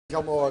Ja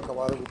m'ho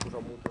acabava de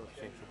posar mútues.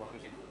 Sí, suposo que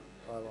sí.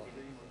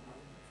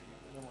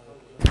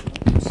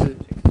 Sí.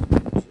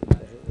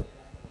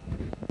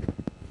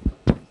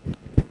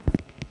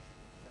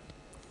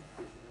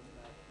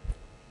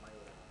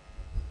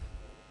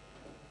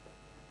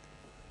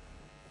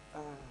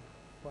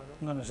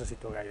 No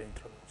necessito gaire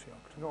introducció.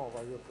 No,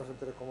 jo et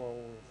presentaré com a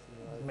un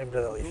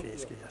membre de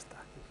l'IFISC i ja està.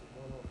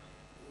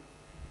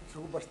 He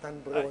sigut bastant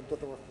breu en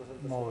totes les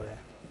presentacions. Molt bé.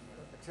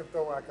 Excepte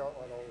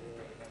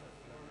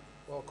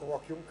en el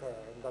col·lòquium, que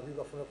en David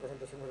va fer una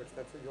presentació més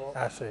extensa.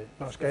 Ah, sí.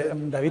 No, és que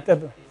en David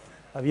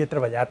havia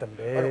treballat amb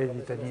ell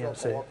i tenia...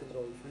 Sí.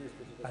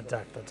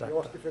 Exacte. Jo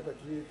estic fet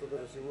aquí, tot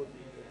ha sigut...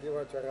 Aquí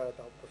vaig agradar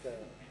tal, perquè...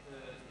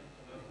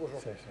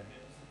 Sí, sí.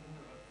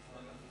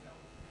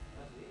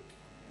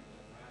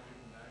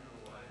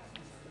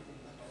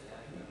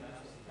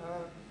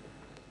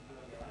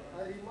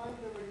 I remind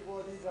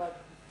everybody that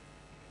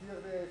here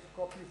there is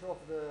copies of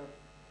the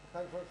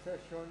hands-on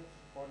sessions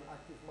on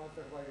active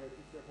matter by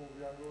Leticia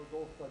Cobriano.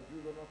 Those that you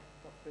do not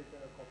have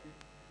taken a copy,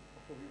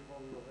 most of you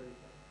probably already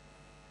have.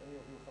 Any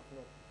of you have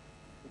not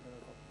taken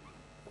a copy?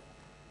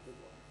 Good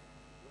one.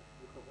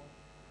 You have one?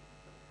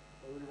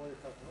 Everybody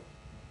has one?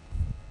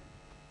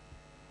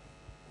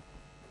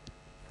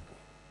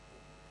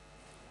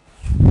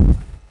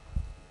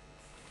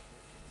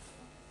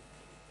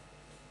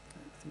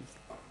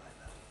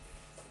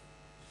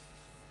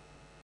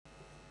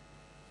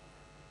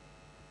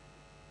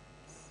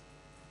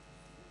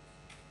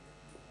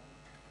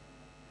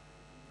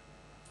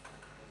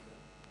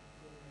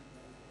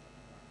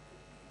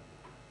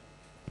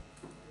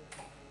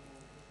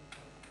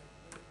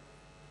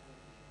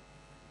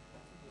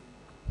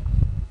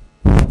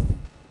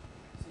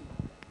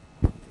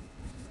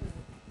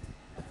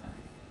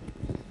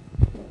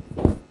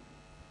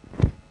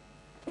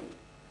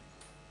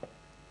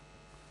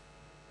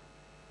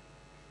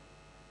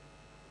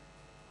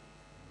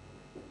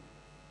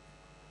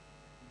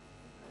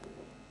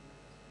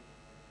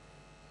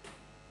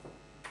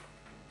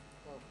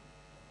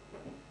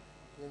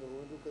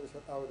 Que he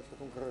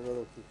deixat un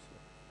carregador aquí, sí.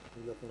 He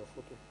enviat una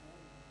foto.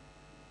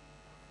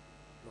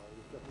 No,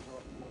 he ja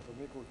posat els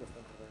micros que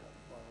estan carregats.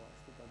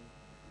 Estupend.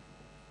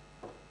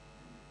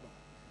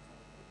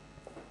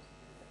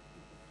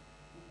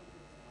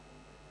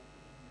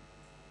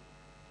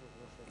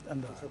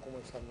 No sé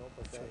començant, no?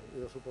 Perquè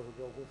jo suposo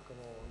que hi ha alguns que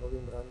no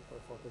vindran per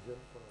falta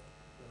gent, però...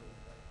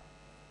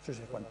 Sí,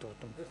 quan tot.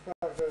 This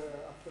start the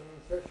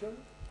afternoon session.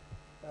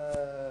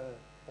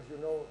 As you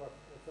know,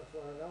 just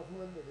one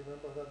announcement.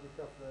 Remember that we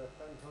have the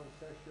hands-on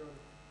session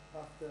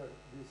after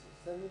this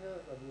seminar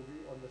that will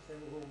be on the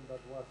same room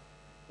that was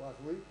last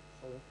week,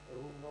 so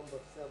room number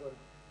 7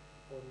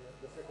 on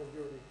the second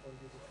building on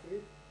this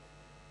street.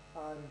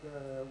 And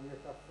we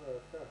have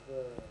first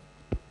the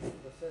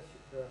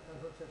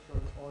hands-on session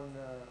on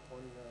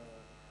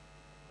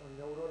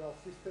neuronal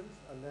systems,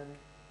 and then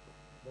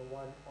the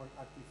one on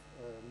active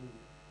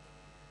media.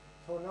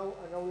 So now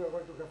we are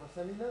going to have a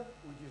seminar,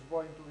 which is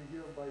going to be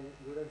given by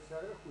Llorenç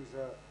Serra, who is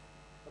a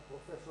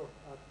professor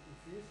at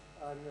IFISC,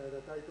 and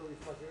the title is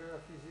Majorana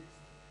Physics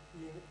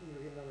in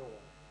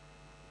nanowires.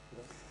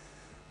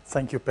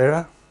 Thank you,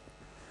 Pere,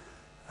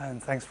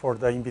 and thanks for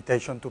the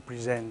invitation to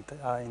present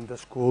in the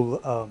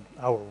school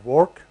our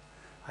work.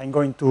 I'm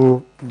going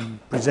to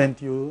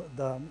present you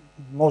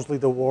mostly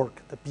the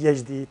work, the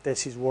PhD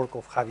thesis work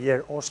of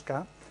Javier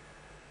Osca,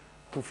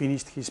 who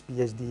finished his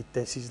PhD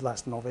thesis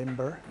last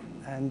November,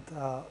 and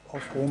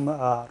of whom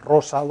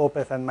Rosa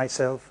Lopez and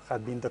myself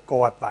had been the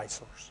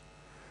co-advisors.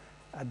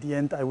 At the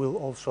end, I will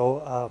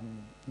also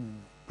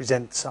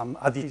present some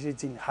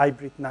advances in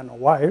hybrid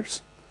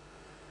nanowires.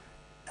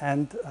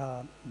 And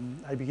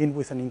I begin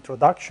with an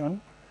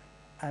introduction.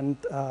 And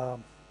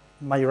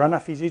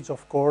Majorana physics,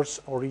 of course,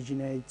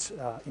 originates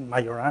in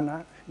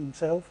Majorana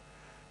himself.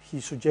 He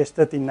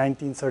suggested in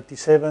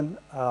 1937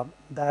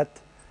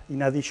 that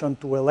in addition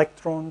to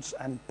electrons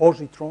and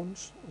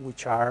positrons,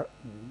 which are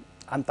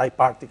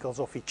antiparticles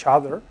of each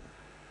other,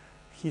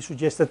 he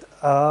suggested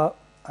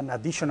an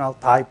additional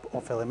type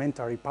of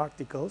elementary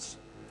particles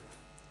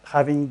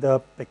having the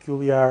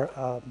peculiar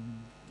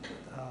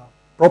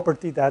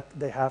property that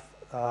they have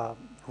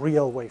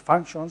real wave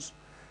functions,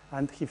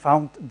 and he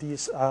found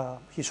this,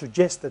 he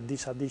suggested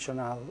this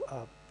additional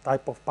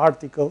type of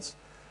particles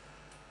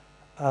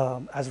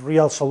as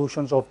real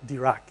solutions of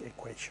Dirac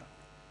equation.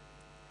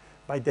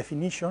 By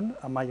definition,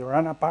 a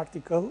Majorana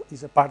particle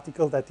is a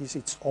particle that is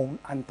its own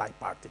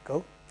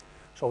antiparticle.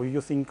 So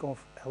you think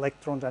of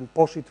electrons and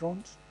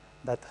positrons,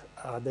 that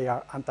they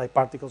are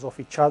antiparticles of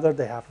each other,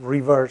 they have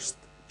reversed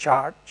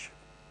charge.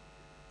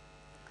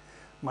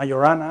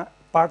 Majorana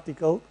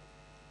particle,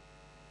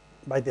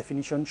 by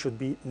definition, should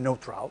be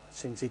neutral,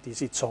 since it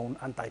is its own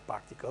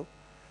antiparticle.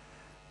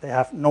 They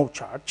have no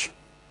charge.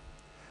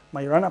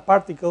 Majorana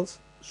particles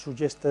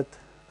suggested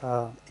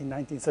in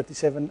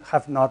 1937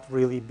 have not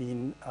really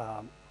been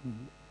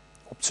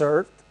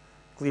observed,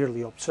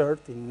 clearly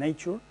observed in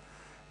nature,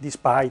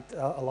 despite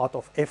a lot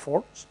of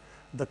efforts.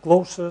 The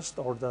closest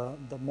or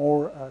the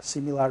more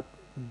similar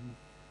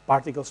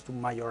particles to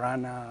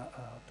Majorana,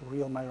 to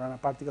real Majorana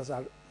particles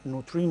are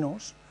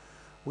neutrinos,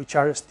 which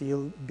are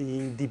still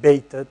being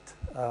debated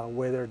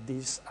whether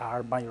these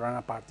are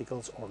Majorana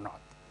particles or not.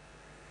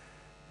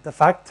 The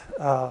fact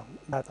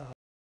that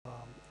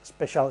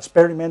special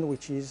experiment,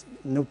 which is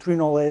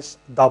neutrinoless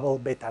double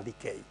beta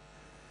decay.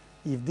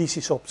 If this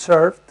is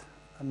observed,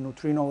 a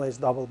neutrinoless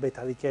double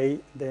beta decay,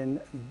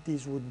 then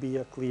this would be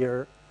a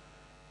clear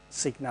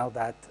signal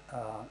that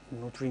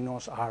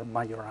neutrinos are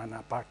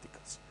Majorana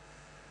particles.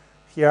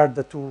 Here are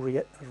the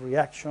two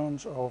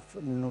reactions of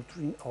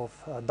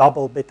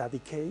double beta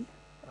decay.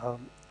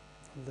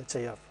 Let's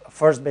say a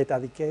first beta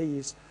decay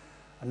is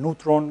a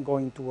neutron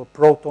going to a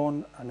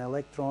proton, an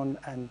electron,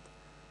 and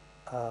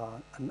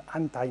an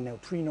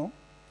antineutrino.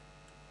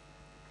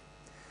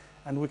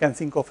 And we can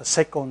think of a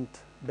second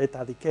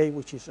beta decay,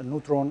 which is a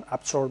neutron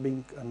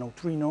absorbing a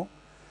neutrino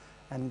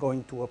and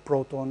going to a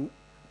proton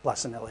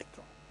plus an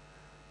electron.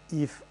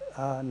 If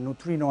a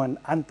neutrino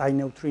and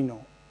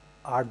antineutrino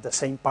are the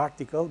same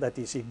particle, that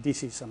is, if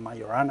this is a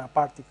Majorana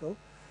particle,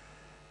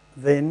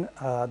 then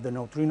the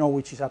neutrino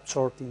which is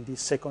absorbed in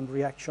this second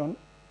reaction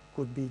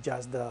could be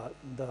just the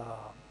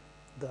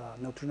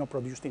neutrino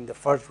produced in the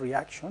first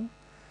reaction,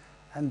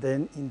 and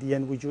then in the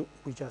end we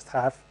just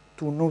have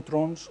two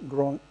neutrons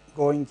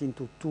going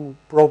into two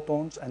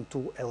protons and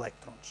two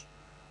electrons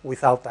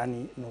without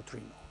any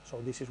neutrino. So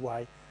this is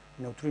why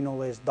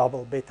neutrinoless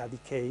double beta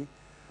decay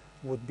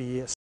would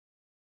be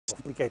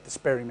complicated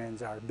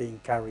experiments are being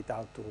carried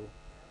out to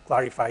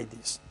clarify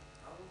this.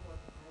 How would I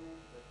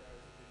prove that there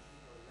is a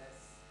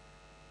neutrinoless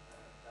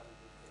double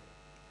decay?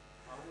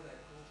 How would I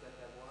prove that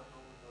there were no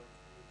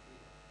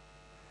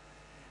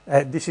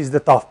neutrinos? This is the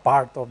tough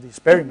part of the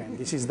experiment.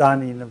 This is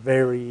done in a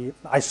very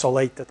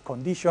isolated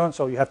condition,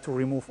 so you have to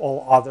remove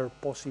all other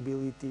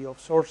possibility of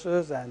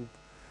sources, and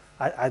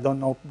I don't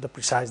know the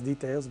precise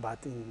details, but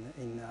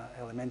in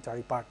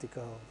elementary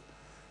particle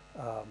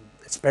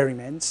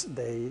experiments,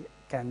 they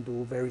can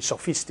do very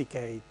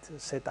sophisticated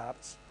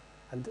setups,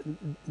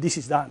 and this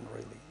is done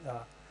really,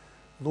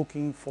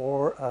 looking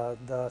for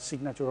the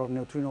signature of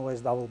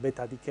neutrinoless double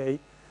beta decay.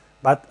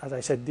 But as I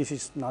said, this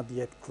is not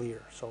yet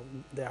clear. So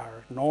there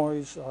are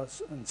noise,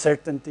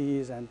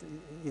 uncertainties, and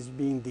is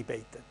being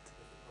debated.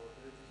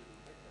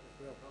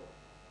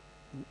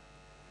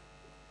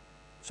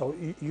 So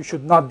you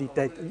should not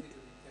detect.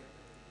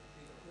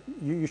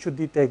 You should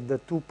detect the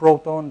two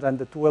protons and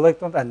the two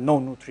electrons and no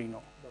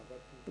neutrino.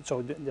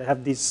 So they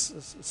have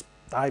this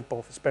type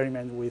of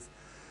experiment with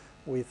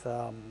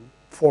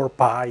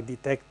 4-pi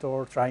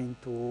detector trying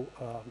to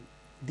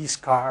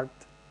discard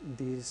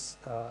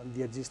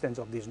the existence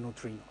of these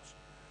neutrinos.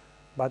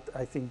 But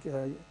I think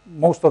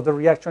most of the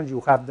reactions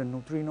you have the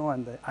neutrino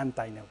and the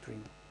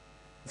antineutrino.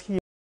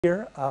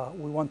 Here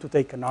we want to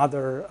take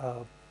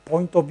another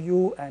point of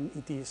view, and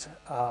it is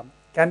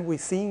can we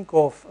think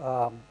of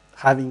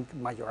having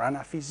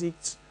Majorana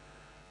physics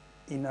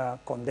in a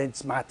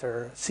condensed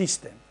matter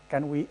system?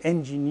 Can we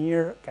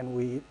engineer, can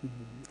we,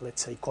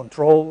 let's say,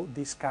 control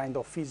this kind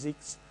of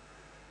physics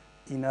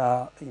in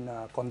a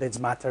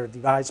condensed matter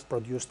device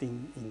produced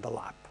in the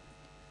lab?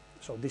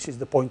 So this is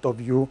the point of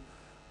view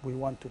we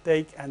want to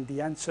take, and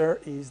the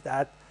answer is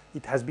that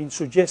it has been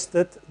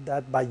suggested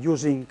that by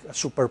using a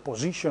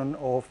superposition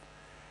of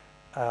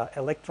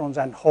electrons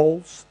and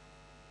holes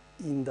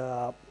in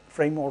the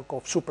framework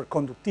of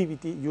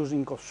superconductivity,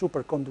 using of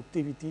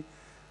superconductivity,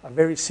 a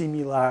very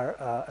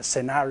similar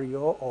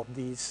scenario of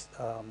this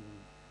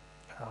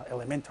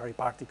elementary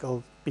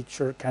particle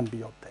picture can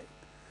be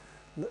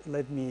obtained.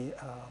 Let me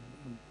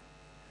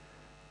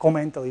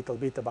comment a little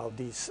bit about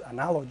this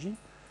analogy.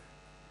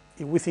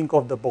 If we think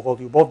of the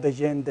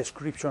Bogolyubov-Dejean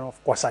description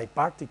of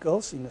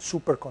quasi-particles in a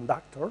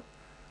superconductor,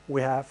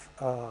 we have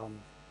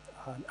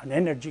an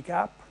energy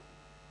gap,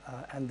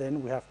 and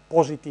then we have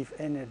positive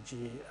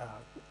energy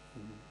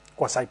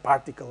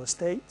quasi-particle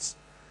states,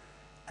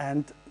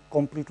 and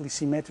completely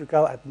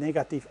symmetrical at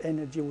negative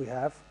energy, we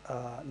have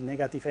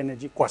negative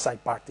energy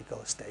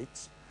quasi-particle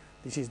states.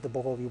 This is the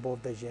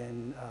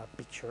Bogolyubov-Dejean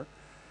picture.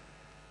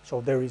 So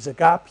there is a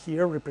gap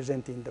here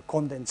representing the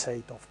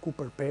condensate of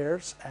Cooper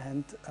pairs,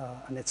 and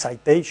an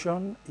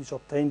excitation is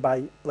obtained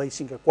by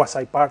placing a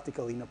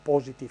quasi-particle in a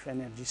positive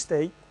energy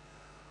state,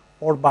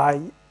 or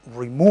by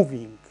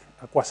removing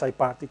a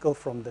quasi-particle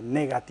from the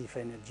negative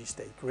energy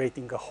state,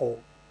 creating a hole.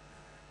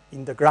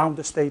 In the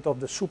ground state of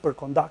the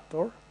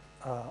superconductor,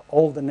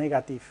 all the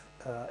negative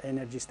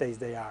energy states,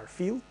 they are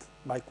filled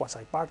by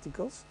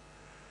quasi-particles,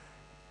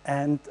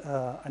 and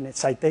an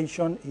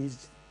excitation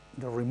is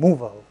the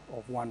removal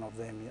of one of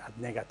them at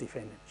negative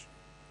energy.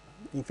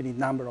 Infinite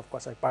number of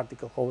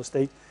quasi-particle hole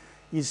states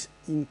is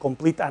in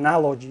complete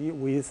analogy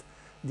with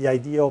the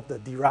idea of the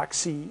Dirac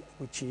sea,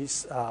 which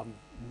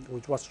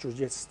was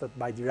suggested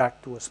by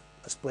Dirac to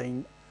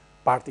explain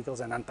particles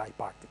and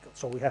antiparticles.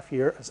 So we have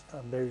here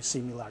a very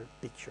similar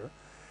picture.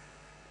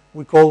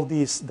 We call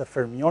this the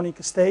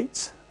fermionic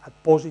states at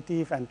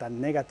positive and at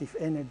negative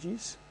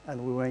energies,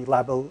 and we may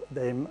label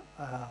them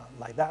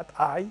like that,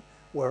 I,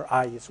 where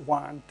I is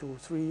 1, 2,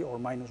 3, or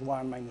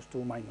 -1,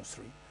 -2,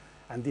 -3.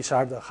 And these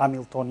are the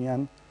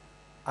Hamiltonian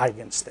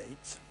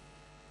eigenstates.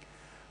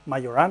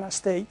 Majorana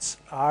states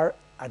are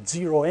at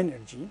zero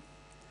energy,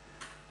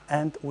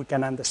 and we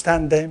can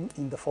understand them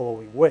in the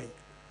following way.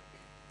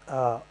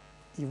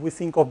 If we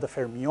think of the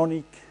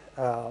fermionic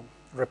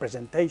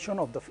representation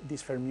of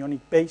this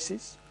fermionic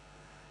basis,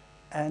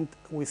 and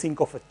we think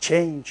of a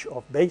change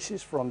of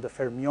basis from the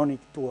fermionic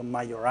to a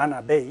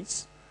Majorana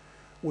base,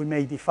 we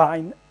may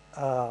define,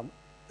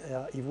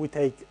 if we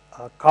take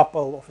a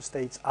couple of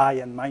states I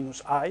and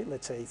minus I,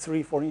 let's say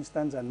 3 for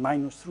instance, and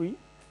minus 3,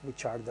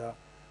 which are the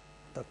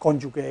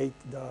conjugate,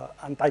 the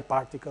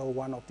antiparticle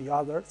one of the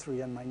other,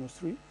 3 and minus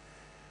 3.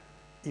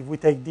 If we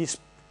take this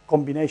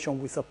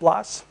combination with a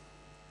plus,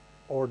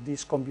 or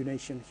this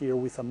combination here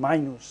with a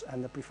minus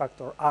and the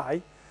prefactor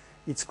I,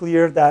 it's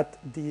clear that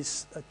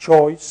this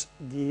choice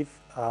gives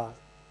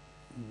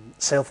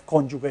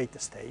self-conjugate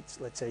states.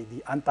 Let's say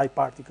the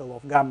antiparticle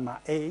of gamma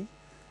A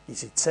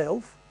is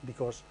itself,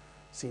 because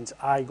since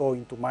I go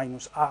into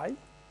minus I,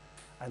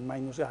 and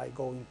minus I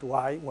go into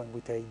I, when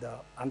we take the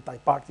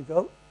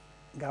antiparticle,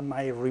 gamma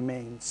A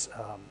remains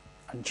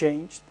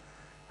unchanged,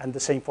 and the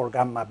same for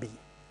gamma B.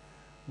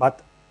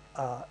 But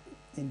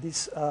in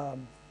this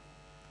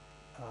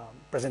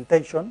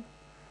presentation,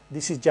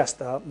 this is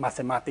just a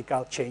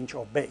mathematical change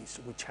of base,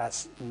 which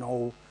has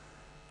no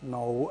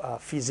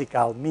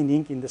physical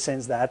meaning, in the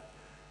sense that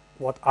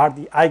what are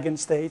the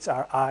eigenstates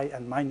are I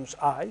and minus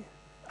I,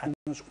 and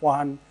minus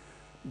 1,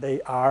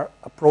 they are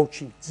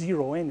approaching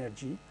zero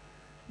energy,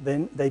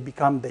 then they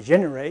become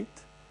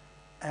degenerate,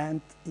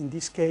 and in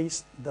this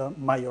case, the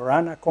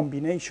Majorana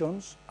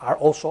combinations are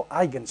also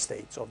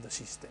eigenstates of the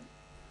system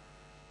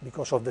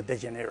because of the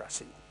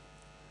degeneracy.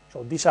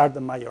 So these are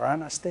the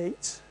Majorana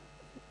states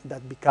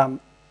that become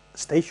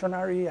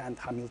stationary and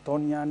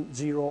Hamiltonian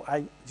zero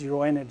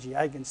energy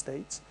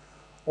eigenstates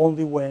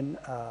only when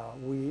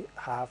we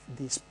have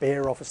this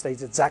pair of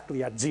states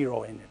exactly at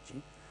zero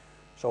energy.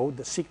 So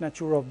the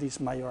signature of these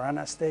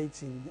Majorana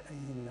states in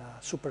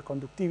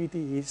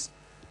superconductivity is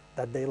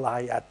that they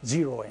lie at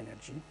zero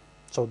energy.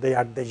 So they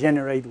are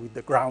degenerate with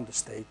the ground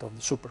state of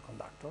the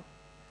superconductor.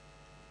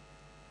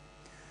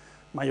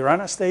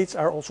 Majorana states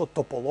are also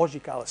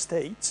topological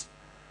states,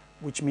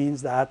 which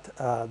means that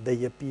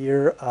they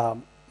appear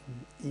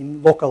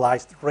in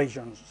localized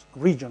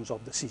regions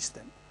of the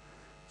system.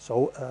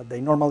 So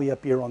they normally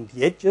appear on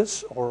the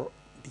edges or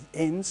the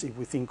ends, if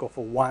we think of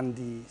a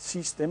 1D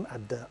system,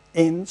 at the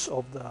ends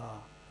of the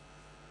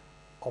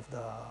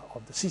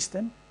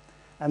system,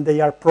 and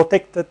they are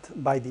protected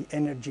by the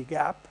energy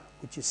gap,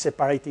 which is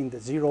separating the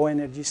zero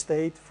energy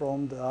state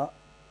from the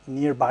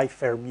nearby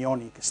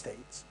fermionic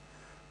states.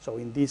 So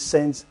in this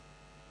sense,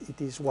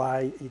 it is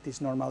why it is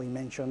normally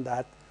mentioned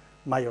that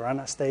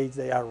Majorana states,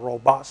 they are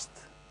robust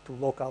to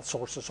local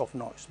sources of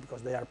noise,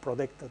 because they are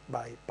protected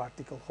by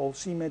particle-hole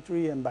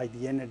symmetry and by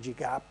the energy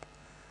gap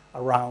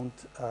around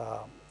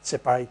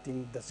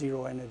separating the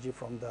zero energy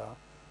from the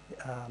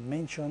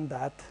mention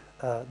that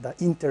the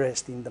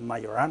interest in the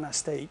Majorana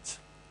states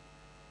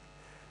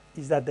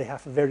is that they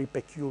have very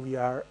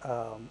peculiar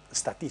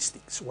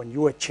statistics. When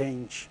you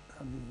exchange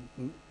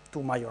two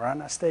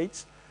Majorana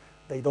states,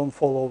 they don't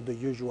follow the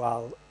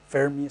usual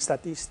Fermi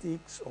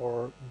statistics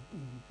or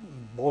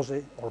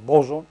Bose or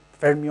boson,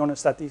 fermion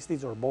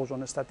statistics or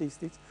boson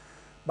statistics,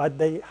 but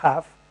they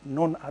have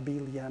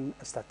non-abelian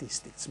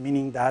statistics,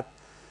 meaning that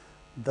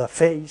the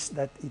phase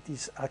that it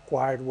is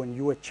acquired when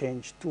you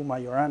exchange two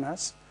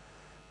Majoranas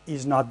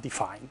is not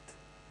defined.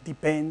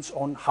 Depends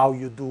on how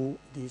you do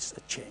this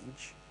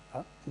exchange.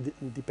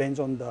 Depends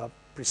on the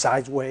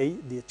precise way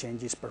the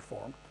exchange is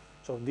performed.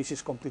 So this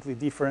is completely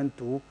different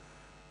to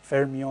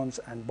fermions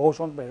and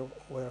bosons,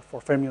 where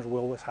for fermions we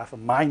always have a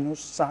minus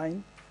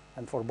sign,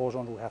 and for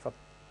bosons we have a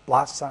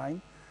plus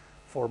sign.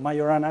 For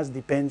Majoranas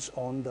depends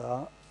on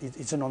the,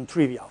 it's a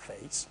non-trivial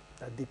phase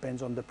that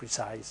depends on the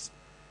precise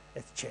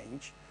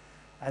exchange.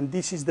 And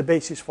this is the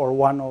basis for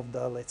one of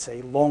the, let's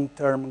say,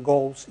 long-term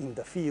goals in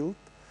the field,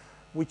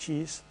 which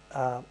is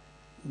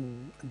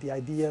the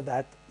idea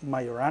that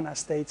Majorana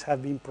states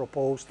have been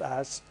proposed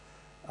as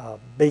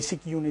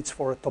basic units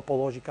for a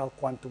topological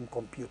quantum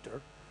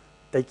computer,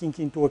 taking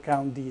into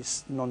account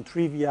these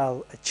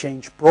non-trivial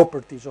exchange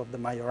properties of the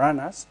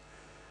Majoranas,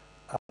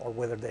 or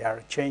whether they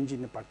are changed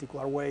in a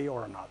particular way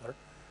or another.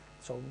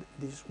 So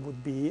this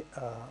would be,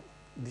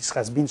 this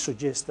has been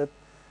suggested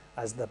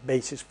as the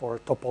basis for a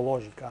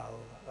topological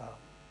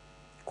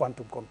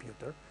quantum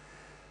computer.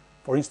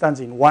 For instance,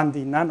 in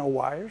 1D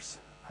nanowires,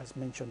 as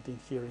mentioned in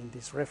here in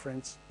this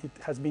reference, it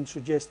has been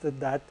suggested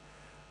that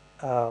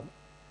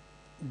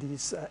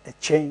this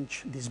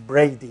exchange, this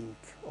braiding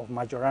of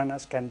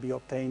Majoranas can be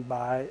obtained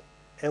by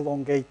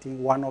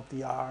elongating one of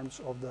the arms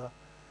of the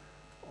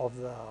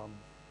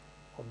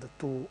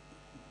two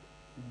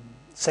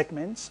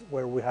segments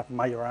where we have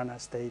Majorana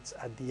states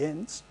at the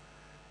ends,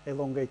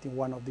 elongating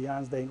one of the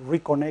arms, then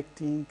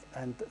reconnecting,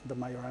 and the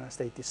Majorana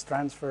state is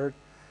transferred,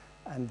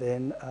 and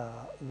then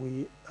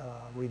we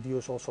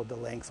reduce also the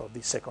length of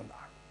the second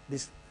arm.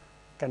 This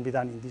can be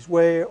done in this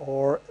way,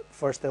 or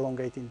first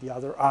elongating the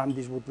other arm.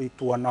 This would lead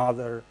to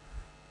another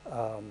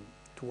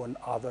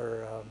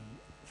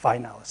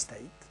final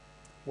state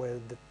where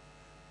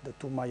the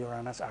two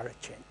Majoranas are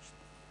exchanged.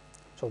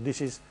 So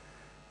this is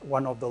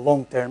one of the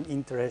long-term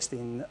interest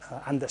in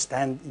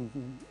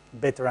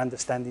better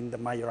understanding the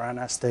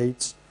Majorana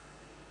states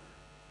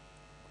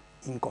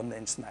in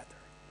condensed matter.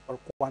 Or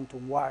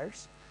quantum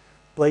wires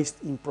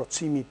placed in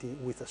proximity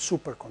with a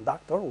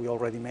superconductor. We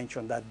already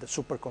mentioned that the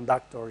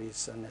superconductor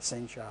is an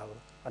essential,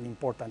 an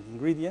important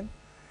ingredient,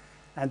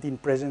 and in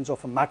presence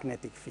of a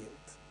magnetic field.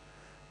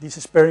 These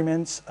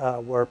experiments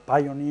were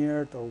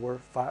pioneered or were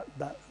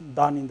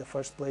done in the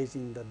first place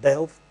in the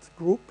Delft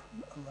group,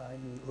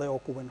 in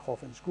Leo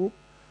Kubenhoffen's group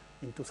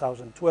in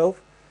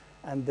 2012,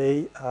 and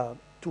they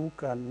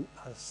took a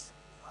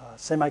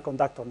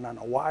semiconductor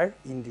nanowire,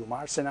 indium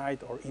arsenide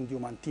or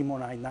indium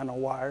antimonide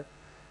nanowire,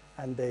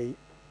 and they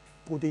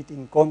put it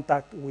in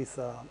contact with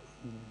a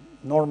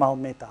normal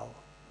metal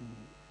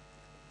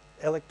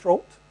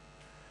electrode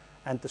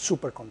and the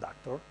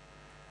superconductor.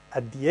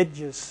 At the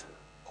edges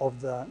of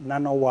the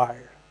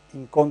nanowire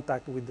in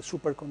contact with the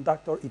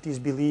superconductor, it is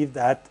believed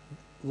that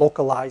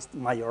localized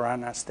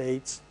Majorana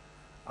states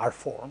are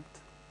formed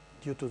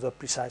due to the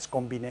precise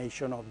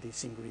combination of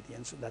these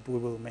ingredients that we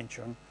will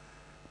mention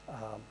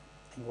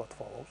in what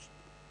follows.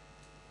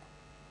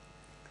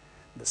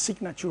 The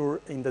signature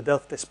in the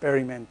Delft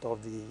experiment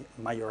of the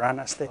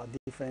Majorana state, a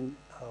different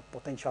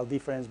potential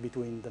difference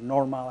between the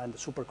normal and the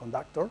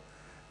superconductor.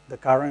 The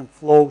current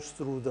flows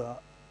through the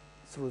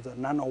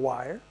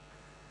nanowire,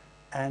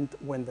 and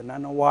when the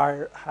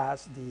nanowire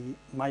has the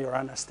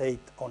Majorana state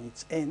on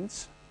its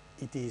ends,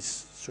 it is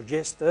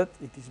suggested,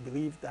 it is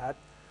believed that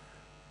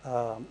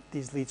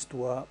this leads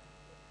to a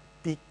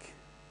peak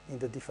in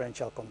the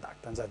differential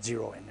conductance at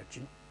zero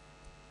energy.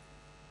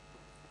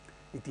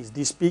 It is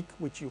this peak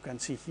which you can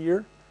see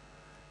here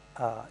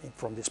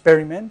from the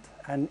experiment,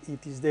 and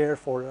it is there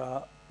for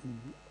a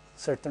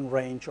certain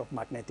range of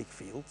magnetic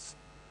fields,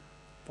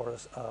 for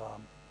a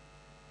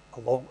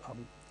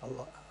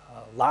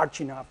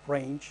large enough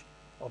range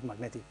of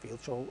magnetic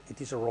fields. So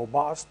it is a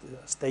robust,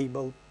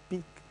 stable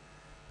peak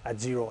at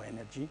zero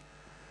energy.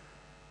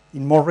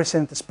 In more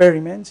recent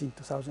experiments, in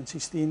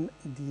 2016,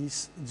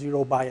 this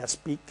zero bias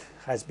peak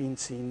has been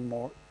seen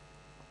more.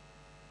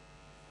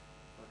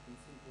 But in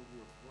simple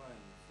words, why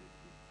is it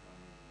peak? I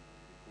mean,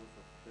 because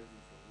of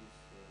presence of this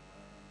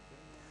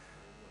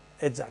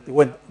Exactly.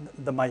 When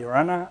the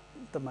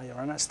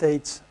Majorana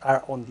states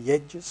are on the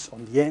edges,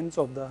 on the ends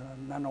of the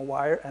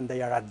nanowire, and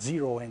they are at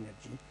zero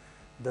energy.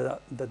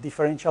 The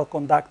differential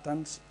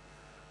conductance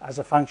as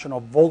a function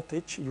of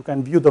voltage, you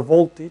can view the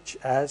voltage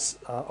as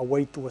a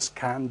way to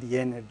scan the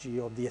energy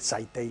of the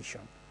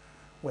excitation.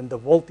 When the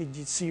voltage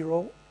is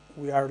zero,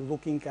 we are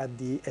looking at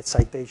the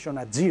excitation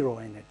at zero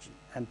energy,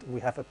 and we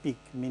have a peak,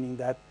 meaning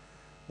that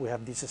we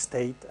have this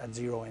state at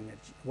zero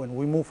energy. When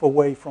we move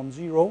away from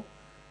zero,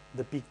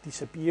 the peak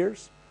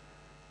disappears,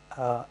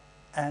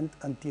 and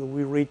until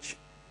we reach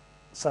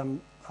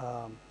some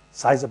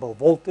sizable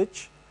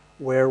voltage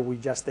where we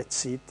just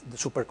exceed the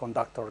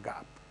superconductor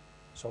gap.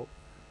 So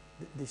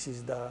this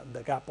is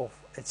the gap of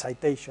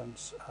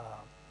excitations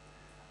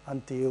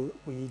until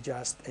we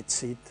just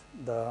exceed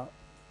the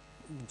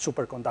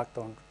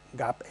superconductor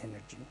gap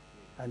energy.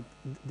 And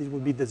this will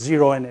be the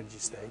zero energy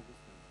state.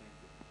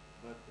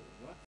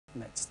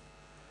 Next.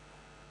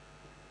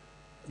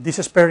 These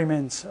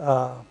experiments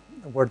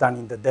were done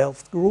in the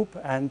Delft group,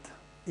 and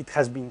it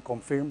has been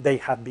confirmed. They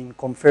have been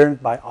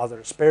confirmed by other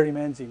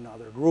experiments in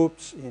other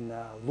groups, in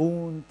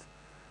Lund,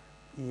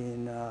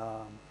 in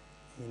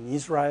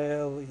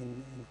Israel,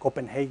 in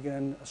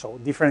Copenhagen. So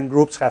different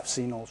groups have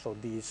seen also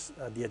these,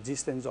 the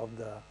existence of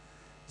the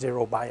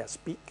zero bias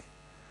peak.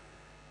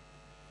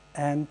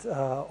 And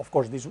of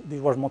course, this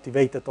was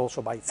motivated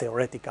also by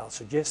theoretical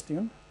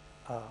suggestion.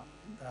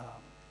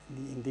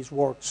 In these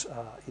works,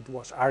 it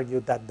was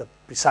argued that the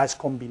precise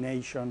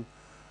combination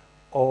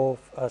of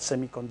a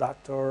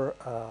semiconductor,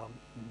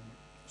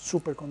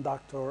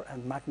 superconductor,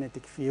 and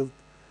magnetic field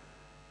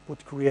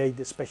would create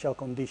the special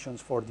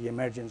conditions for the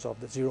emergence of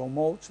the zero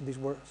modes. This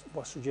was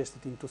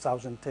suggested in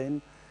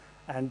 2010,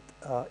 and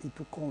it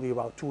took only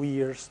about 2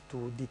 years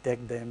to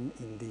detect them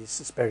in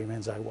these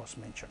experiments I was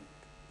mentioning.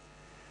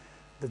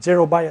 The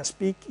zero bias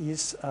peak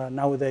is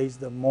nowadays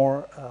the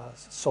more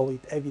solid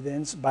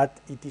evidence, but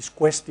it is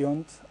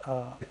questioned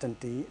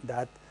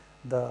that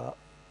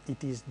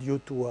it is due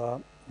to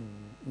a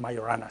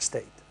Majorana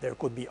state. There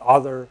could be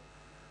other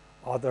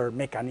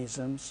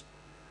mechanisms,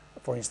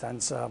 for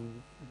instance,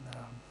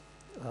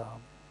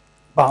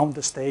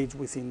 bound states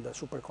within the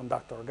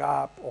superconductor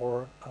gap,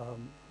 or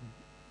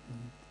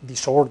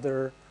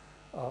disorder,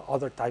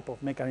 other type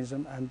of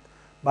mechanism.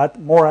 But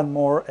more and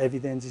more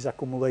evidence is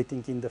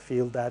accumulating in the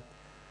field that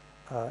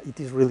it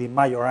is really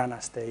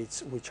Majorana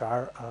states which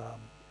are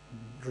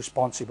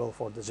responsible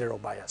for the zero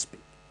bias peak.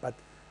 But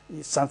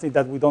it's something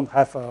that we don't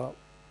have a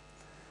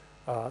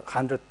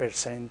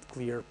 100%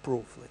 clear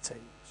proof, let's say.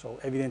 So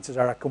evidences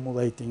are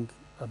accumulating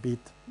a bit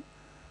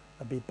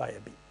by a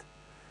bit.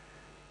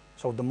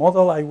 So the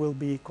model I will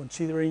be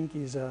considering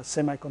is a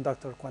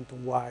semiconductor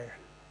quantum wire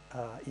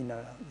in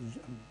a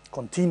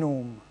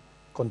continuum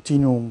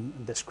continuum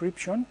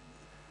description.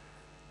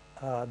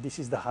 This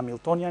is the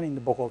Hamiltonian in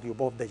the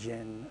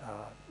Bogoliubov-Dejean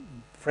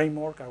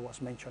framework I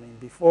was mentioning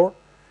before,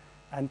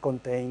 and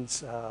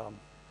contains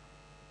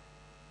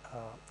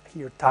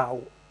here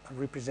tau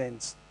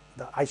represents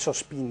the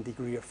isospin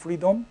degree of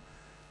freedom,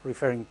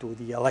 referring to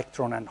the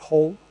electron and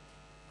hole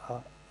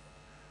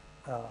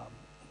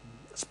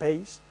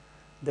space.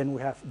 Then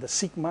we have the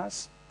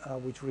sigmas,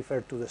 which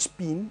refer to the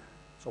spin.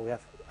 So we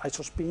have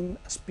isospin,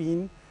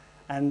 spin,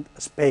 and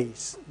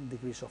space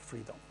degrees of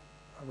freedom,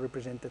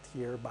 represented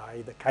here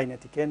by the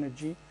kinetic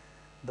energy,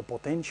 the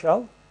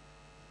potential,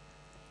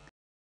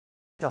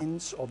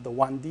 of the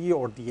 1D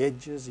or the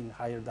edges in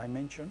higher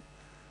dimension.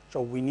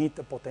 So we need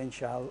the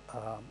potential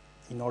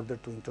in order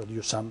to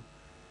introduce some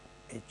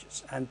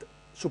edges. And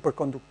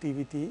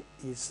superconductivity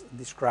is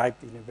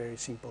described in a very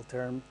simple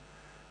term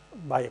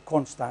by a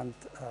constant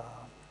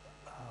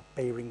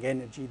pairing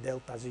energy,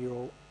 delta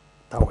 0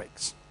 tau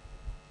x.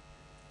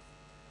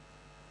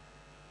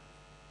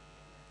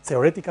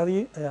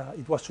 Theoretically,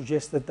 it was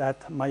suggested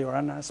that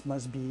Majoranas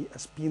must be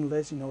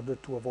spinless in order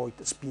to avoid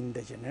spin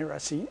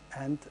degeneracy,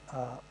 and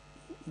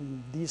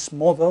this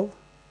model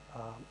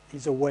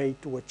is a way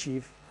to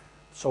achieve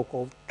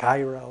so-called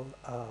chiral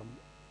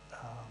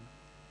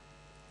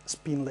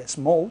spinless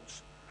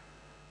modes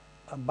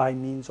by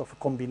means of a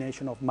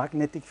combination of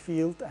magnetic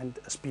field and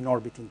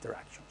spin-orbit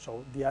interaction.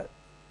 So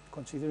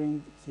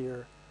considering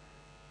here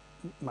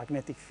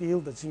magnetic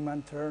field, the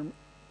Zeeman term,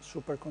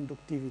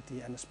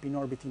 superconductivity, and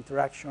spin-orbit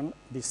interaction,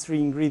 these three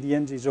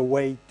ingredients is a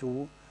way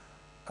to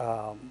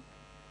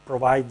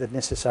provide the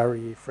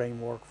necessary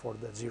framework for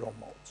the zero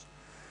modes.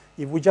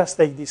 If we just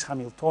take this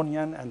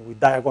Hamiltonian and we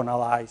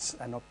diagonalize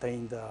and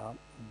obtain the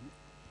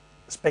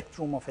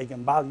spectrum of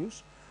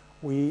eigenvalues,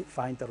 we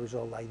find a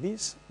result like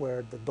this,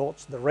 where the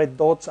dots, the red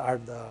dots are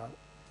the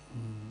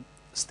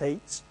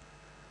states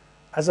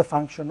as a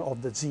function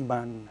of the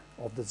Zeeman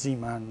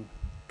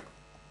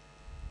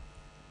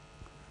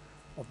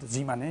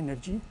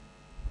energy.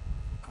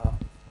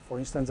 For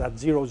instance, at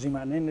zero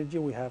Zeeman energy,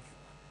 we have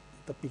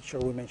the picture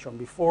we mentioned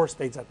before,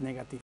 states at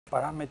negative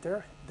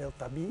parameter,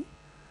 delta B.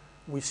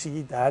 We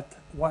see that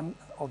one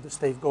of the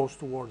states goes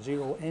towards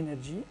zero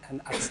energy,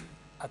 and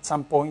at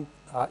some point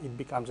it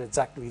becomes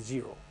exactly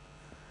zero.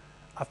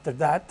 After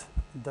that,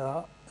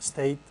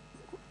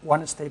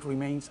 one state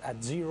remains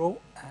at zero,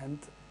 and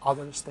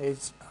other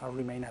states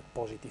remain at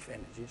positive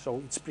energy.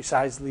 So it's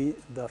precisely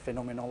the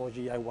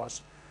phenomenology I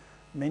was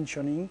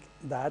mentioning,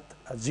 that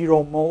a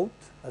zero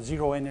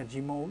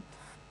energy mode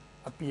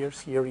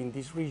appears here in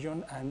this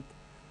region, and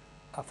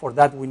for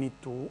that we need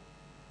to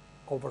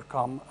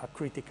overcome a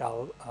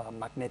critical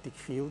magnetic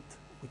field,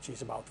 which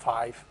is about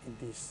 5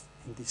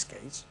 in this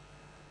case.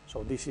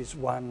 So this is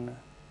one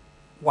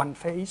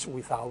phase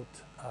without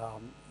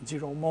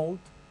zero mode,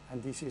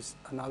 and this is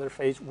another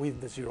phase with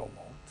the zero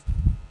mode.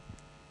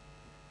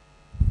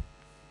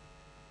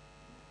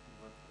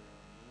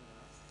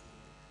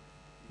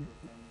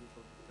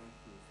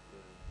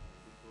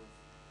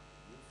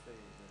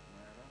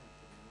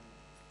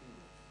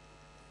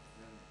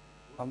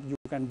 You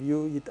can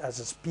view it as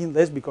a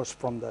spinless because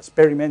from the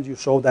experiment you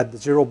saw that the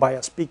zero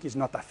bias peak is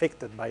not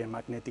affected by a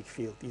magnetic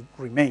field. It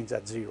remains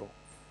at zero.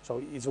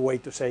 So it's a way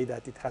to say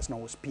that it has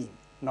no spin,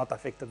 not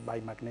affected by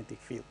magnetic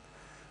field.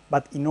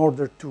 But in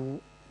order to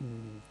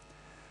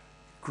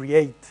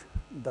create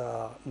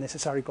the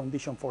necessary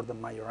condition for the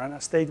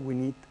Majorana state, we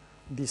need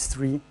these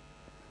three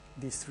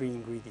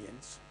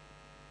ingredients.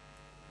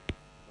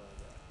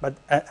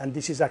 And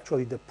this is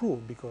actually the proof,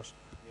 because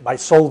by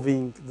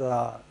solving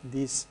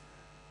this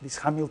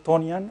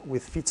Hamiltonian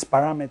with Fitts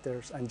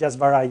parameters and just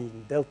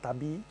varying delta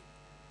B,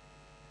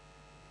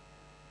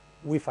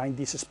 we find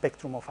this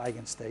spectrum of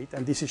eigenstate.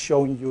 And this is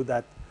showing you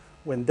that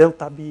when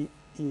delta B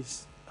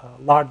is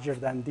larger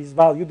than this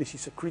value, this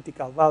is a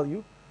critical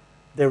value,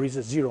 there is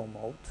a zero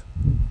mode.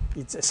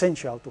 It's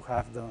essential to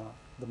have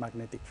the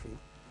magnetic field.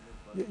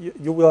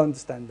 You will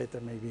understand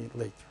better maybe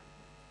later.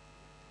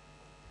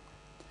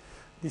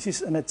 This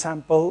is an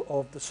example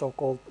of the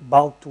so-called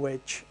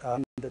bulk-to-edge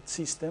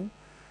system.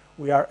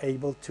 We are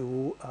able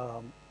to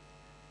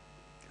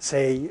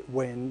say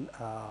when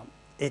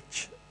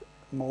edge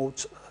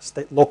modes,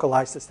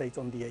 localized states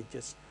on the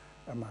edges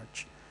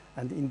emerge.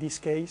 And in this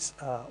case,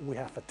 we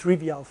have a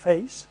trivial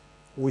phase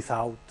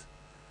without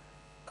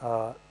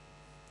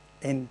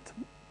end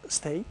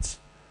states.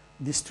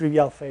 This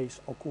trivial phase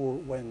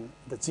occurs when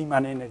the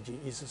Zeeman energy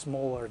is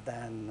smaller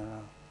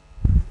than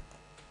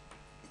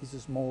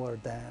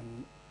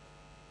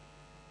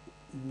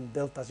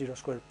delta 0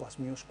 squared plus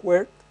mu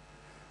squared.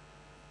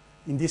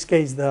 In this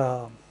case,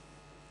 the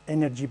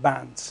energy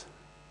bands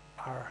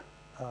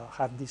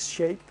have this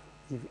shape.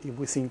 If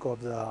we think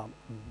of the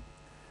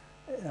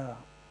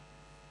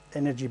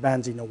energy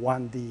bands in a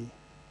 1D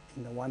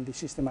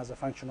system as a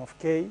function of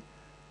k,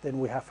 then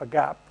we have a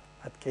gap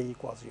at k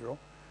equals 0.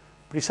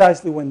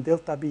 Precisely when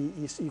delta B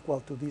is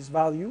equal to this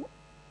value,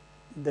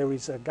 there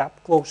is a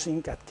gap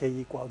closing at k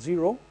equals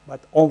 0, but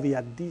only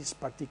at this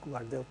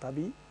particular delta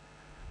B.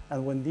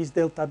 And when this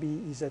delta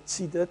B is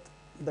exceeded,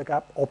 the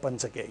gap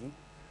opens again.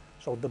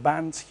 So the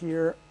bands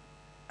here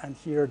and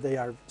here, they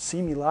are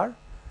similar,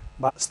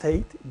 but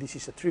state, this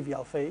is a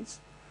trivial phase.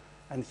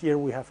 And here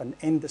we have an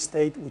end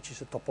state, which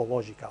is a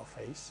topological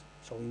phase.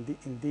 So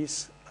in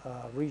this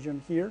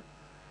region here,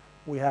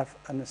 we have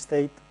a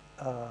state,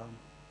 a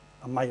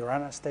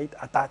Majorana state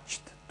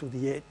attached to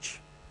the edge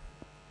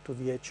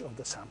of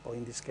the sample.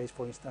 In this case,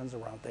 for instance,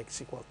 around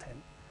x =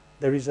 10.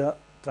 There is a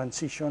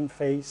transition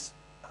phase,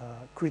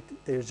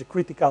 there is a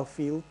critical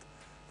field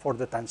for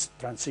the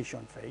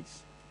transition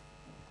phase.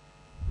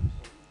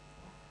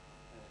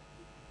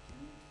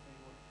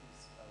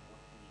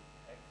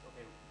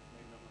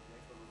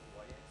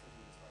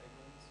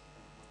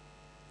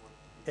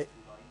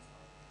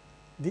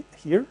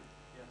 Here?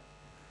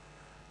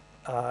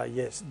 Yeah.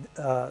 Yes.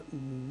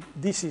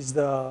 This is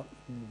the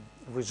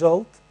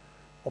result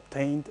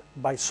obtained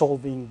by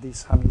solving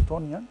this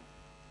Hamiltonian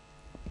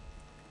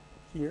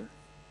here,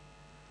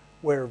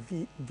 where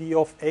V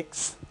of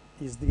x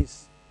is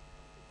this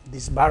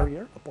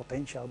barrier, a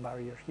potential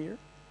barrier here.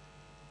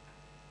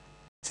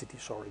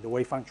 Sorry, the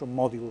wave function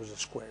modulus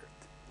squared.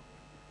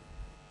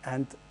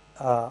 And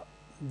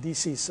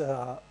this is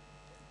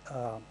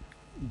the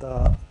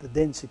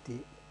density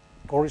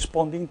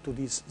corresponding to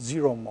this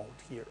zero mode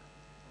here.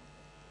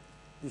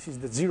 This is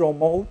the zero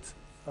mode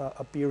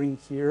appearing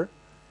here,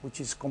 which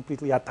is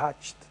completely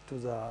attached to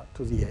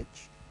the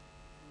edge.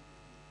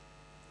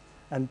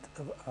 And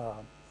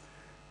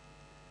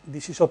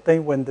this is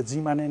obtained when the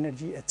Zeeman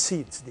energy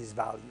exceeds this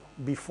value.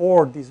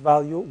 Before this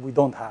value, we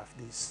don't have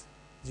this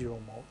zero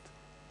mode.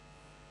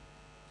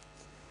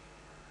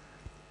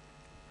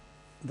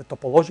 The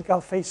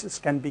topological phases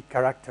can be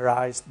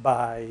characterized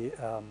by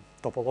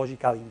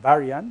topological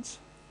invariants,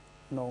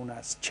 known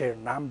as chair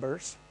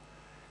numbers.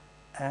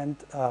 And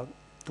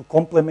to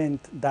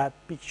complement that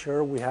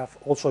picture, we have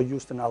also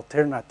used an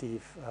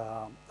alternative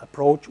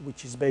approach,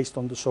 which is based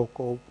on the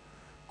so-called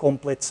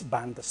complex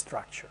band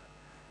structure.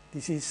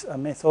 This is a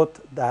method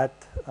that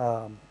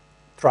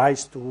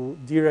tries to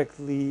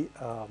directly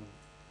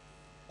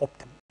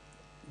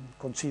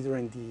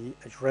considering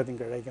the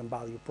Schrödinger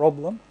eigenvalue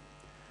problem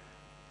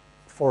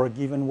for a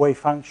given wave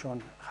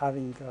function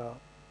having a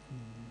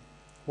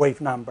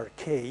wave number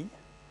k.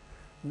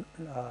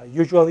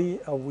 Usually,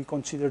 we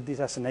consider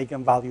this as an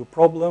eigenvalue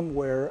problem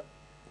where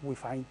we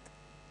find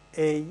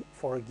A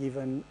for a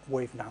given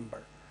wave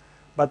number.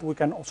 But we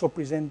can also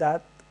present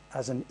that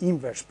as an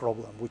inverse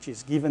problem, which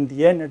is given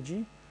the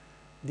energy,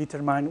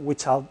 determine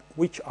which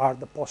are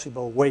the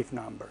possible wave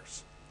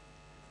numbers,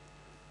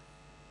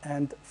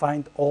 and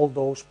find all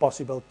those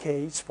possible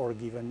Ks for a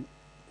given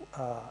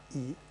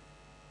E.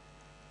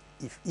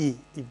 If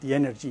the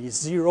energy is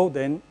 0,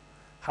 then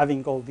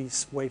having all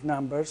these wave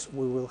numbers,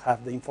 we will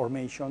have the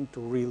information to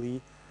really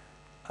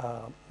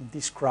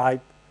describe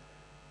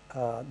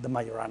the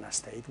Majorana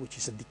state, which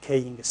is a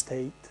decaying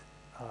state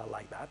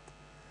like that.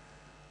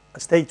 A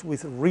state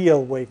with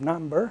real wave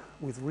number,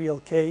 with real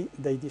K,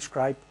 they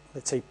describe,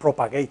 let's say,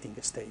 propagating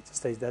states,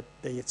 states that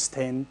they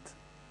extend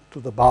to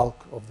the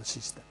bulk of the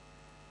system.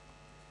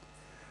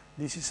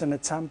 This is an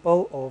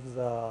example of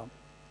the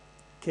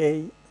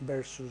K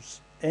versus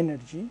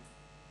energy.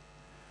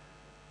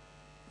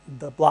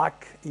 The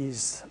black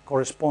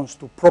corresponds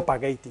to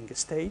propagating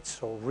states,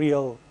 so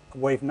real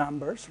wave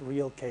numbers,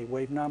 real K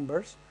wave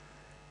numbers,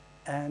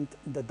 and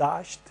the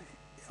dashed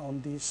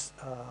on this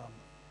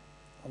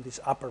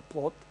upper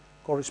plot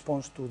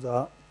corresponds to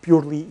the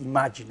purely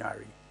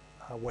imaginary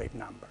wave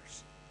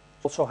numbers.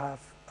 Also have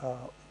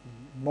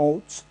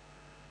modes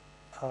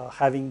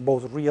having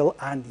both real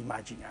and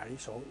imaginary.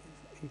 So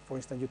if, for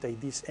instance, you take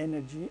this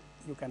energy,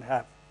 you can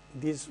have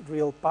this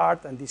real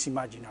part and this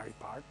imaginary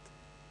part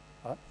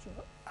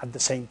at the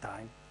same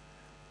time.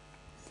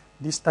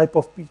 This type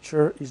of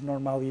picture is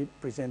normally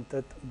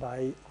presented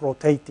by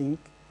rotating,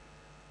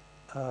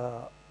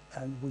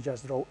 and we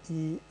just draw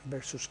E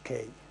versus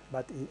K,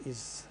 but it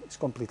is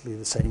completely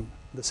the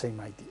same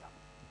idea.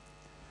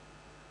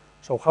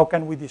 So how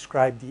can we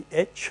describe the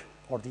edge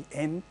or the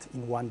end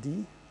in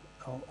 1D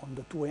on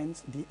the two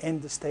ends, the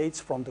end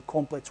states from the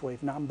complex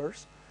wave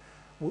numbers?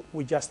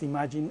 We just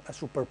imagine a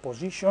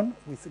superposition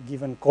with a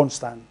given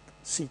constant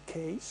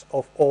Ck's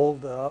of all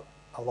the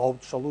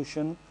allowed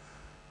solution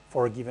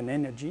for a given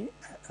energy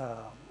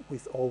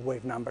with all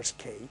wave numbers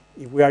K.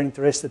 If we are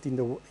interested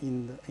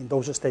in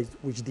those states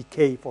which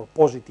decay for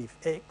positive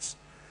X,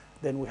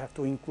 then we have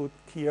to include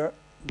here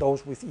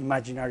those with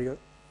imaginary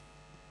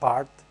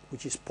part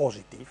which is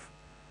positive.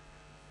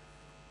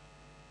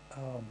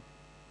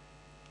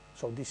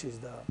 So this is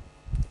the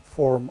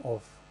form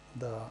of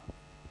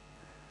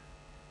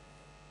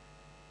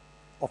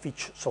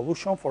each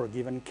solution for a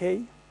given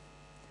K.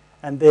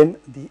 And then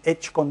the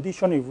edge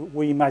condition, if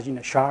we imagine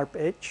a sharp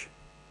edge,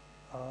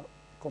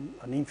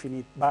 an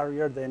infinite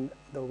barrier, then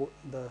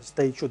the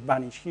state should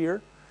vanish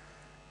here.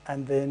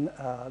 And then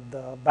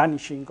the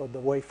vanishing of the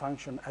wave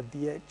function at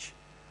the edge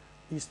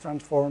is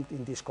transformed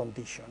in this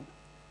condition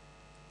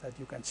that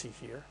you can see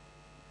here.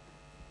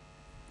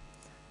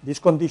 This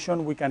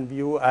condition we can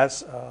view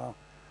as a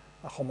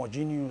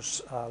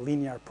homogeneous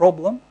linear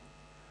problem.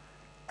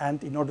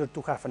 and in order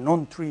to have a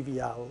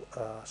non-trivial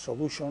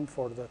solution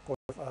for the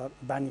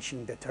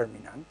vanishing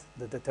determinant,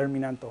 the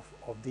determinant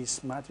of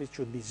this matrix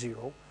should be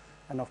 0,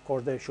 and of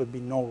course there should be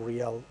no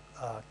real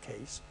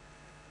case.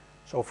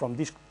 So from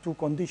these two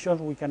conditions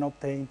we can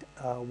obtain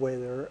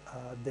whether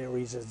there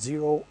is a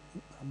 0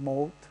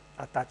 mode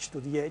attached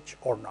to the edge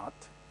or not.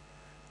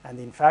 And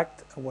in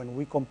fact, when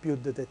we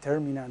compute the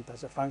determinant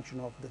as a function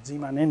of the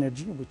Zeeman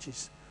energy, which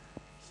is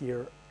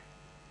here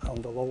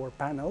on the lower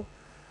panel,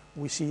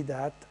 we see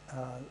that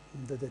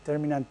the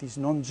determinant is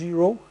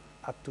non-zero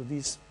up to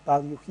this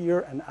value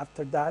here, and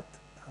after that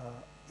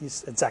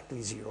is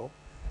exactly 0.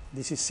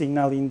 This is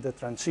signaling the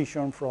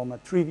transition from a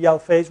trivial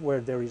phase where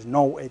there is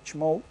no edge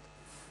mode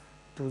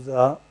to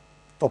the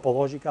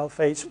topological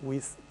phase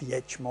with the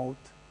edge mode.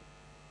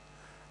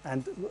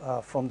 And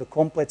from the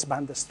complex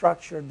band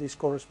structure,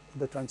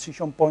 the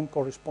transition point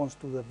corresponds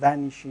to the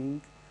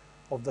vanishing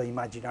of the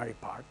imaginary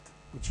part,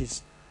 which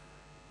is,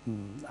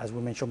 as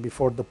we mentioned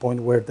before, the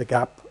point where the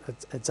gap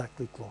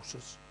exactly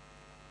closes.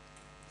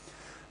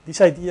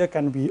 This idea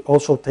can be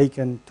also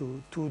taken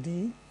to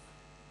 2D.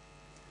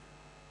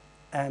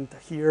 And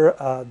here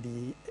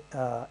the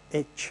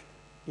edge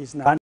is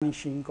now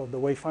vanishing of the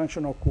wave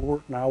function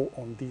occur now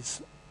on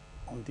this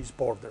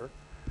border.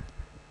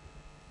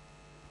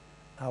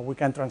 We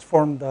can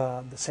transform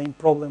the same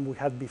problem we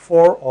had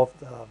before of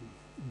the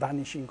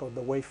vanishing of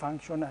the wave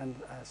function and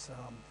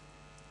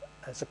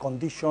as a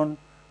condition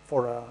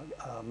for a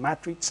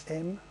matrix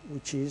M,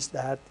 which is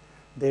that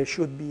there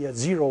should be a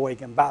 0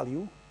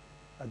 eigenvalue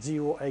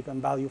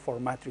for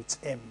matrix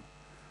M.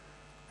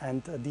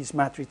 And this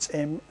matrix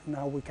M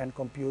now we can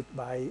compute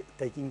by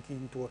taking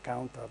into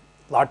account a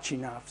large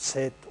enough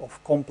set of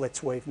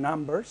complex wave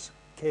numbers,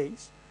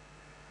 Ks,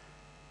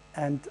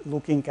 and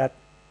looking at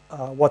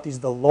what is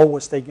the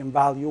lowest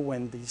eigenvalue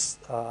when this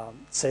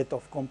set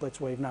of complex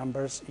wave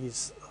numbers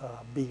is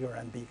bigger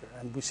and bigger.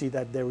 And we see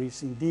that there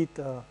is indeed,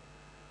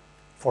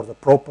 for the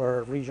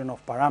proper region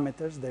of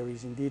parameters, there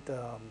is indeed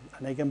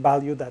an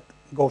eigenvalue that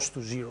goes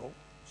to 0.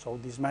 So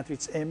this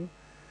matrix M,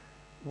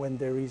 when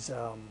there is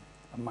a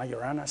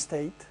Majorana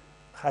state,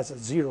 has a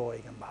 0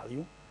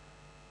 eigenvalue.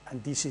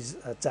 And this is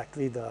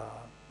exactly the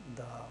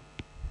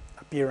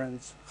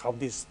appearance, how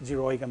this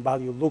 0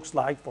 eigenvalue looks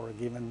like for a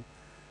given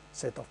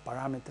set of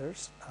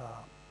parameters,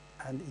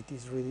 and it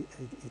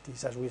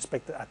is, as we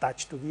expected,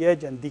 attached to the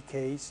edge and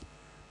decays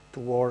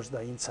towards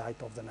the inside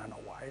of the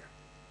nanowire.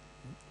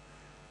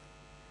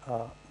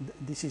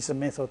 This is a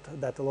method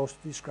that allows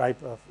to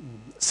describe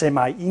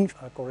semi-inf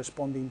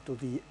corresponding to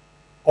the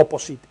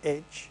opposite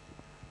edge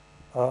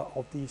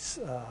of this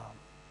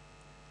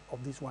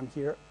one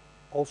here,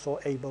 also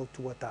able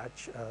to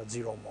attach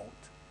 0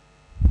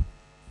 mode.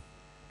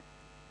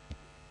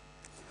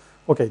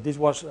 Okay, this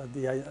was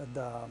the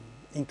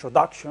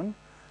introduction,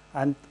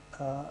 and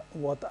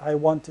what I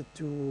wanted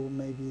to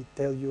maybe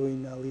tell you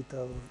in a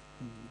little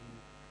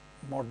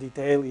more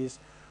detail is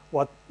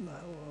what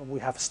we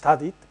have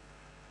studied.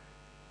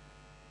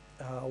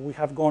 We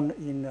have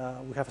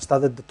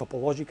studied the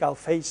topological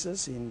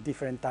phases in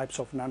different types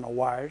of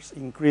nanowires,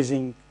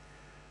 increasing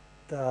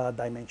the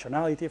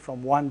dimensionality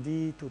from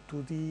 1D to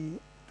 2D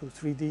to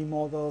 3D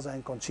models,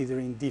 and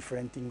considering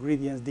different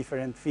ingredients,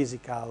 different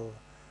physical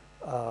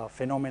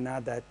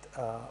phenomena that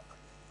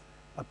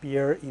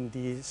appear in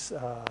these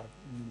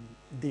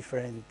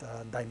different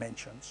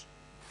dimensions.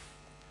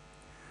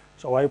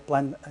 So I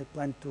plan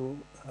to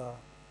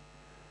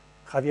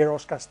Javier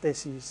Oscar's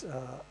thesis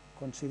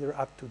consider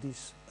up to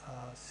these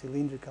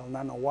cylindrical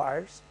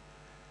nanowires,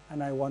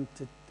 and I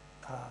wanted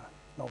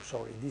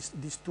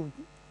these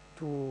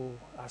two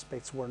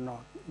aspects were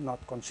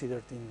not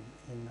considered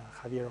in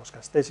Javier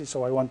Oscar's thesis.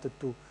 So I wanted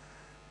to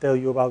tell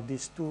you about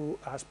these two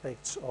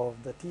aspects of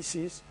the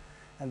thesis,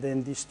 and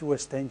then these two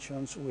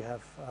extensions we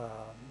have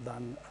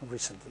done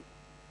recently.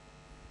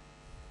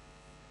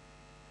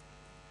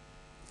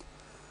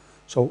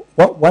 So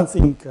one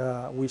thing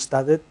we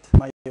studied,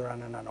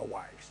 Majorana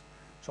nanowires.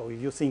 So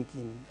if you think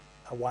in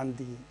a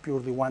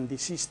purely 1D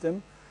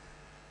system,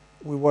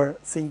 we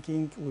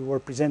were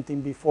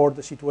presenting before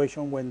the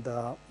situation when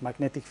the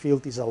magnetic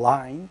field is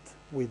aligned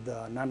with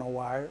the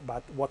nanowire,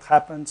 but what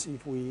happens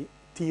if we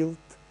tilt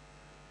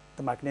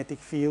the magnetic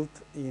field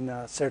in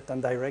a certain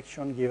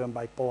direction given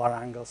by polar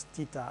angles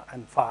theta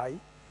and phi?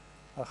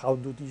 How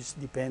do these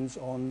depends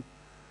on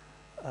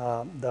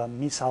the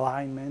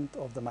misalignment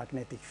of the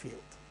magnetic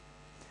field?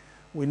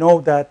 We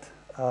know that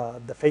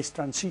the phase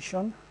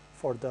transition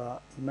for the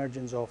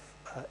emergence of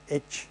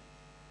edge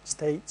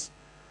states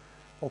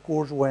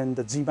occurs when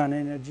the Zeeman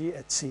energy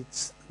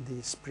exceeds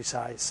this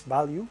precise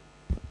value.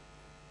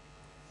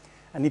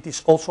 And it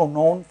is also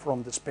known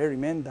from the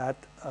experiment that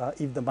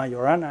if the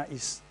Majorana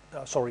is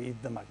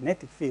if the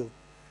magnetic field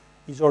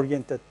is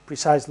oriented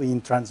precisely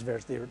in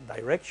transverse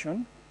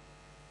direction,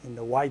 in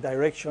the y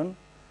direction,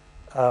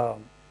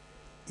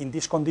 in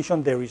this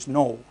condition there is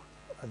no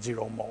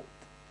 0 mode.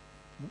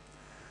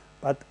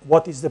 But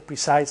what is the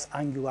precise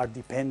angular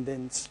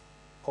dependence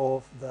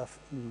of the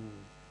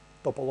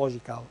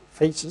topological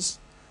phases?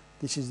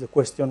 This is the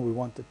question we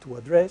wanted to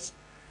address.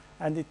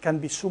 And it can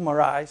be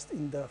summarized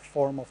in the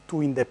form of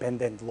two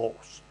independent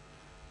laws.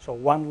 So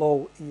one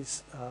law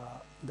is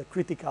the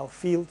critical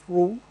field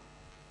rule,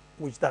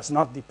 which does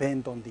not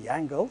depend on the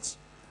angles,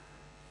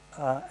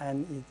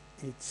 and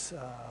it's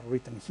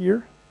written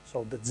here.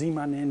 So the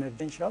Zeeman energy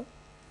potential,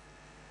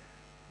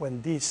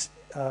 when this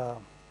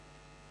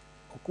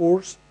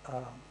occurs,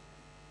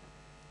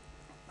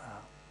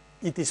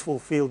 it is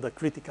fulfilled the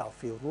critical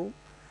field rule.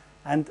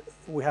 And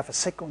we have a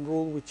second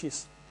rule, which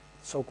is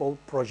so-called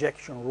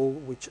projection rule,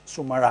 which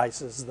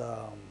summarizes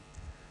the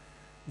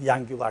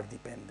angular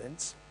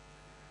dependence.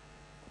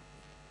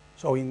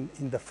 So in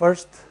the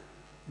first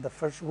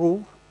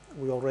rule,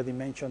 we already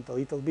mentioned a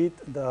little bit,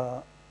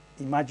 the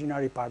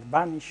imaginary part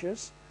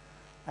vanishes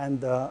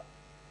and the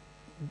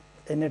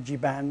energy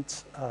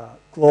bands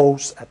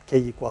close at k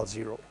equals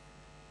 0.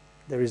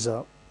 There is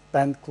a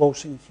band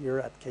closing here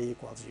at k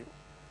equals 0.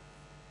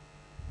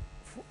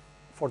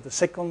 For the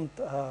second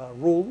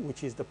rule,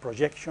 which is the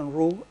projection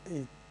rule,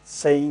 it's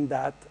saying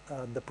that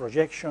the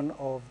projection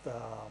of the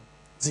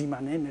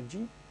Zeeman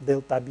energy,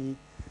 delta B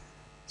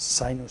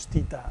sinus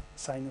theta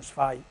sinus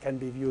phi, can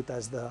be viewed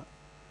as the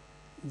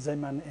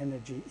Zeeman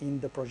energy in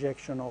the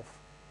projection of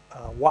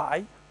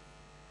y,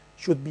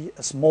 should be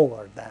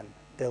smaller than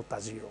delta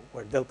 0,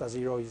 where delta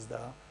 0 is the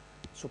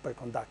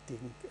superconducting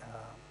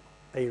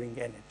pairing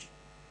energy.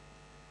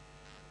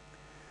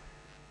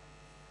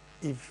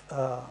 If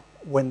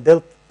when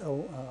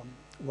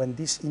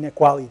this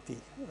inequality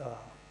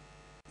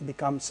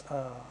becomes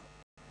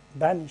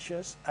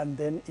vanishes, and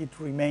then it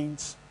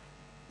remains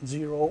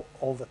 0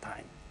 all the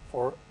time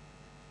for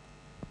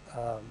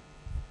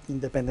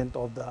independent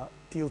of the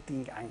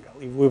tilting angle,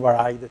 if we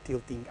vary the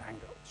tilting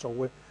angle.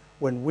 So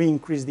when we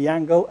increase the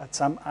angle, at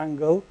some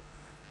angle,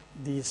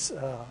 this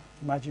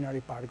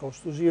imaginary part goes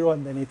to 0,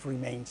 and then it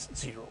remains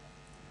 0.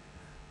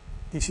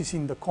 This is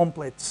in the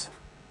complex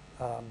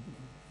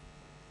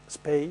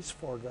space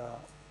for the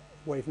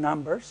wave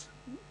numbers.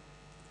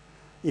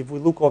 If we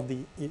look of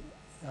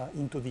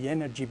into the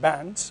energy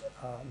bands,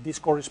 this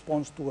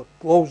corresponds to a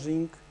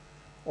closing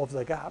of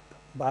the gap,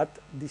 but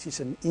this is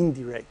an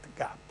indirect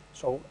gap.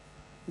 So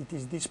it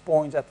is these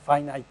points at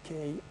finite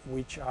k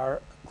which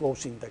are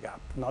closing the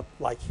gap, not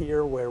like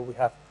here where we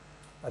have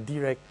a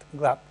direct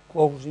gap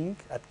closing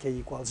at k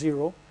equals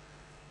 0.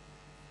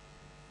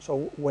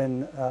 So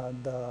when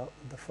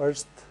the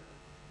first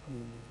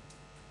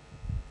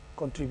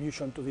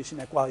contribution to this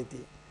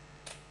inequality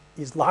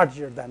is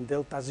larger than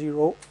delta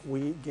 0,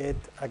 we get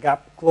a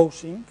gap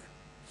closing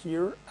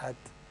here at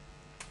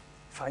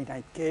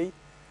finite k,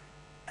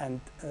 and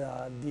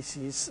this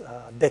is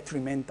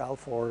detrimental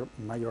for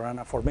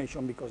Majorana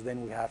formation because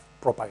then we have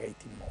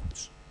propagating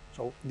modes.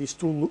 So these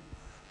two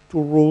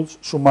rules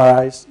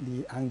summarize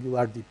the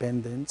angular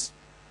dependence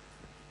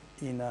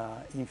in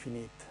an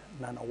infinite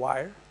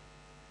nanowire,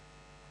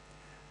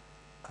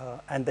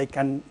 and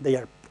they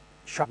are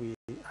sharp.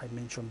 I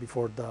mentioned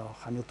before the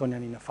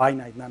Hamiltonian in a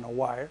finite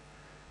nanowire.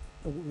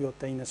 We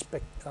obtain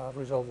a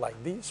result like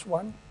this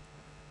one.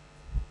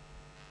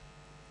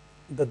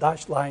 The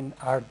dashed line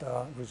are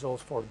the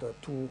results for the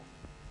two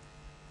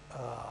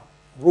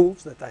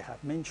rules that I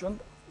have mentioned.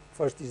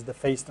 First is the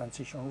phase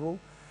transition rule,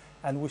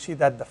 and we see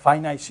that the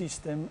finite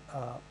system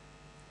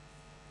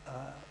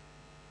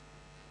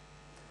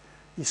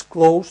is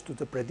close to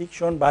the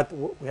prediction, but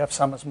we have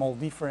some small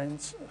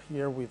difference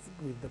here with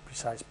the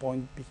precise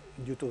point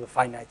due to the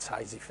finite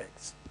size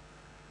effects.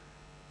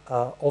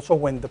 Also,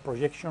 when the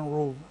projection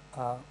rule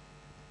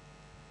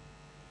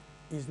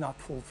is not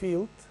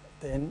fulfilled,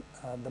 then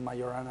the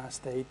Majorana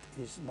state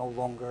is no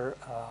longer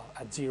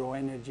at 0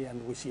 energy,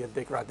 and we see a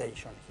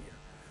degradation here.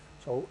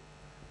 So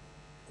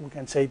we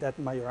can say that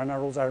Majorana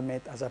rules are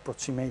met as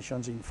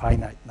approximations in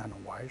finite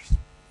nanowires.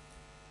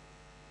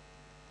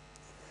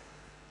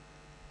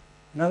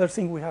 Another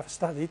thing we have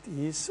studied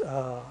is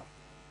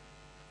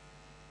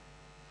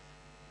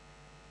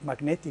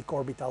magnetic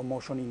orbital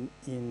motion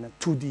in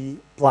 2D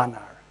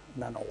planar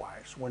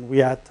nanowires. When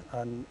we add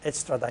an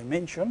extra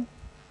dimension,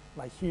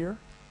 like here,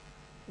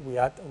 we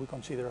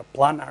consider a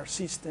planar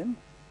system,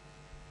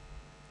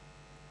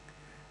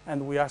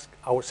 and we ask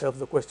ourselves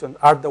the question,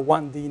 are the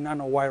 1D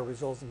nanowire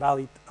results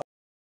valid?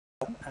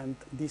 And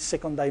this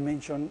second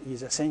dimension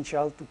is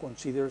essential to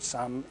consider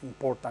some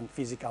important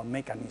physical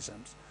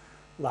mechanisms,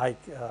 like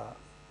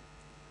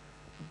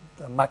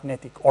the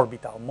magnetic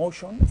orbital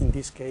motion. In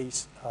this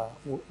case,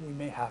 we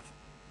may have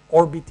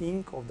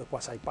orbiting of the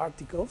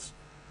quasi-particles,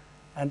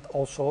 and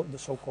also the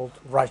so-called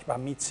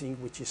Rashba-Mitsing,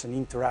 which is an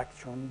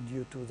interaction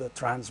due to the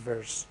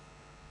transverse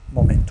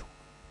momentum.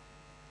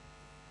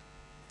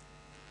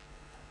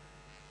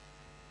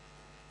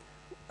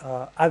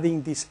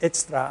 Adding this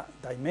extra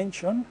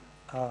dimension,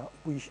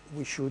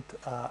 we should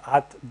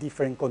add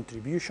different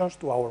contributions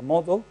to our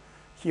model.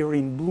 Here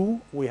in blue,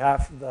 we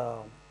have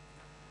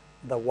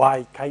the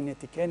Y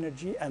kinetic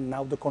energy, and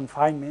now the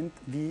confinement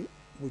V,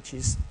 which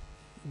is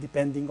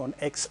depending on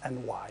X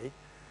and Y.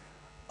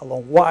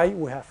 Along Y,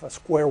 we have a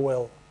square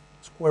well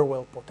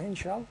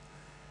potential,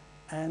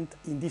 and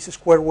in this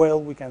square well,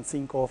 we can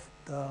think of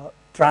the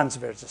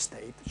transverse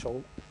state.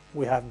 So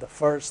we have the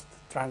first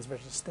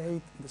transverse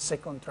state, the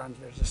second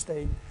transverse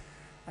state,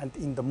 and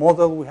in the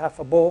model we have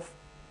above,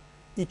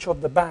 each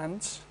of the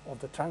bands, of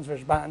the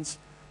transverse bands,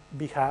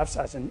 behaves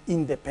as an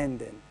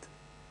independent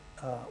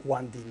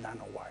 1D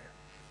nanowire.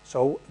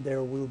 So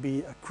there will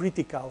be a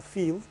critical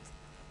field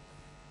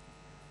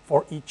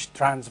for each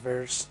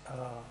transverse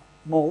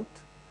mode,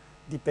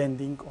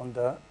 depending on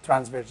the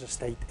transverse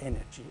state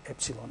energy,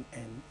 epsilon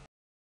n.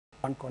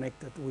 One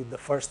connected with the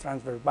first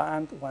transverse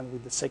band, one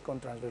with the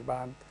second transverse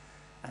band,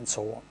 and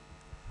so on.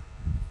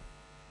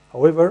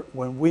 However,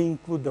 when we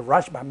include the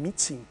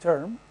Rashba-Mitsing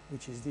term,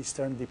 which is this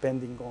term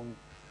depending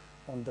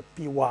on the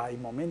py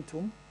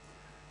momentum,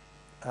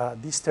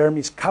 this term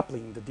is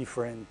coupling the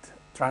different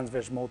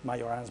transverse mode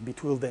Majoranas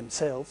between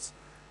themselves,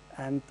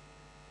 and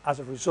as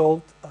a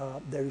result,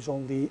 there is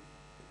only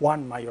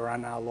one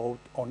Majorana allowed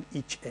on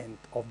each end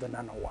of the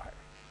nanowire.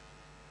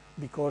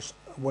 Because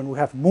when we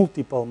have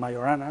multiple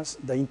Majoranas,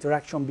 the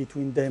interaction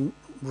between them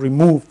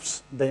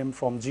removes them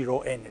from zero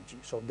energy.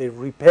 So they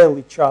repel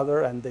each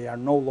other and they are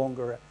no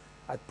longer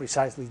at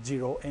precisely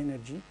zero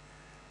energy.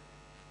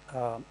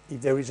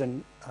 If there is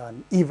an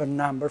even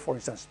number, for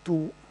instance,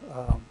 two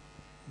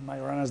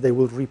Majoranas, they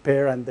will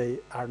repair and they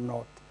are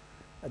not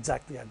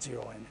exactly at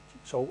zero energy.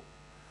 So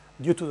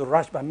due to the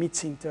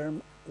Rashba-Mitsing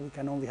term, we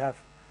can only have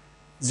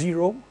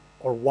 0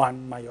 or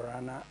 1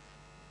 Majorana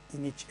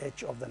in each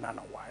edge of the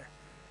nanowire.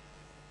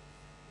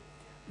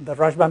 The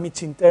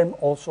Rashba-Mitsing term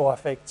also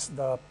affects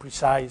the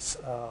precise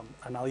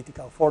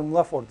analytical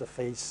formula for the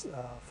phase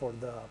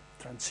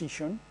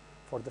transition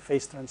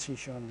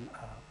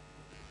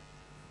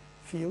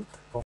field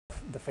of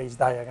the phase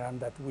diagram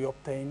that we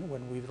obtain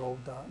when we draw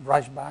the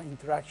Rashba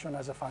interaction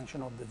as a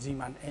function of the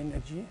Zeeman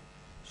energy.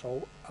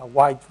 So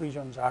white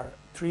regions are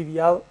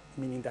trivial,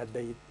 meaning that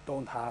they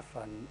don't have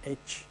an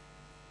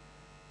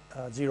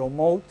H0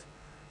 mode,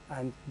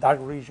 and dark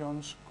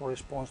regions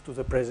corresponds to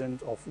the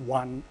presence of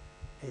one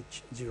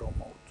H0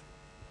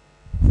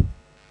 mode.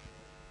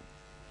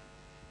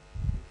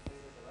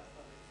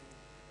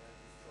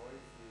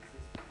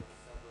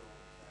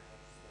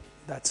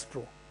 That's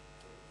true.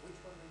 Which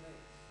one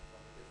remains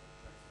from the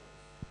different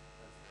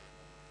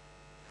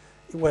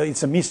transfers? Well,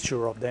 it's a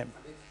mixture of them.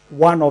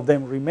 One of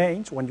them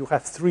remains. When you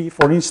have three,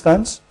 for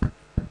instance,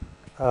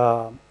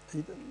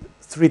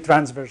 three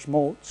transverse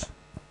modes,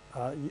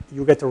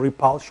 you get a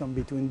repulsion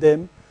between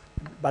them,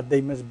 but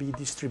they must be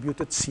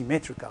distributed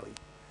symmetrically.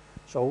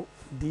 So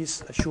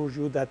this assures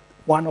you that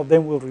one of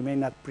them will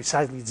remain at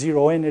precisely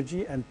zero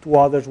energy and two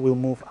others will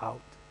move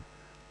out.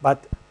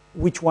 But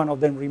which one of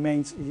them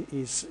remains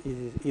is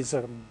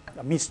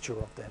a mixture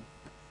of them.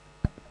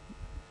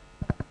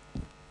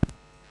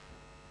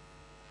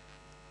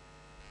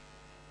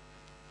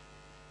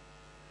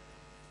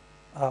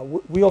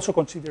 We also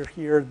consider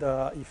here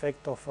the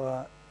effect of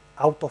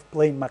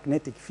out-of-plane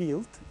magnetic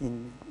field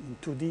in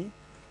 2D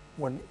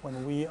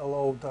when we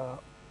allow the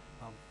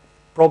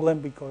problem,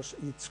 because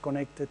it's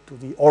connected to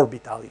the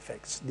orbital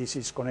effects. This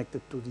is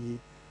connected to the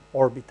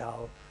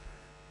orbital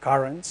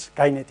currents,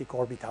 kinetic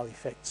orbital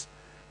effects.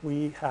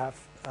 We have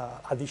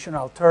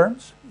additional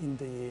terms in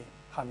the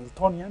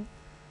Hamiltonian,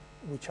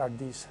 which are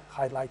these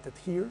highlighted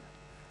here,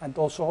 and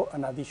also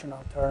an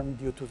additional term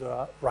due to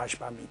the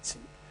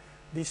Rashba-Mitsing.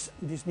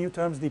 These new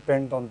terms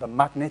depend on the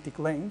magnetic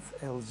length,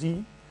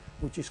 Lz,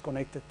 which is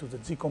connected to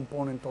the Z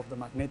component of the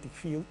magnetic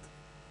field.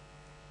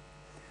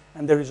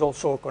 And there is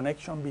also a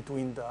connection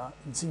between the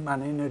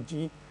Zeeman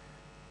energy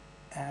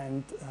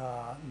and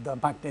the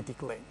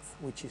magnetic length,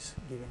 which is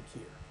given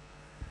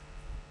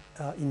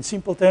here. In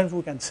simple terms,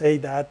 we can say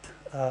that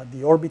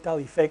the orbital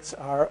effects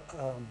are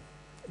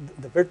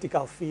the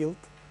vertical field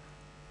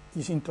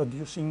is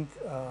introducing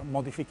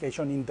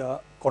modification in the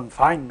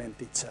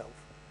confinement itself.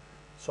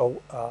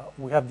 So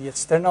we have the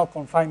external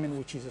confinement,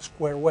 which is a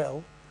square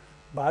well,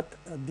 but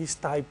this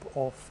type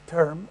of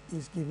term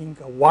is giving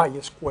a y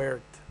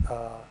squared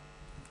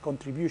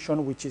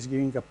contribution, which is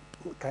giving a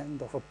kind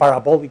of a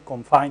parabolic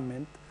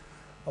confinement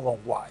along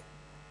y.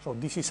 So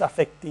this is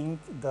affecting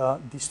the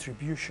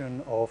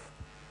distribution of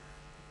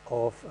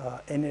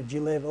energy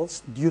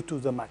levels due to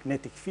the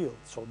magnetic field.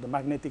 So the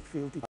magnetic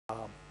field is a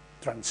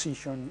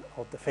transition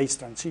of the phase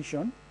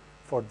transition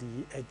for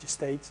the edge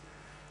states.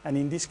 And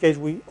in this case,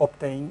 we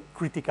obtain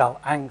critical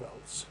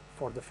angles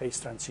for the phase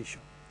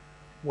transition.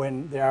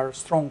 When there are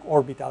strong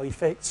orbital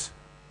effects,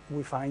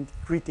 we find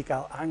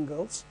critical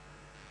angles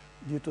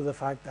due to the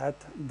fact that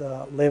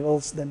the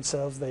levels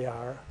themselves, they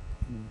are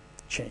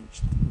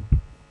changed.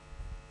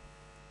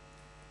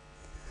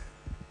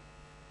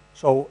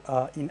 So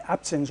in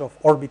absence of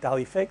orbital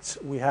effects,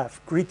 we have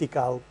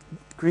critical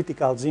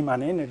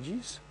Zeeman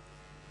energies.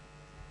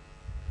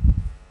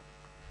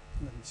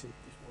 Let me see if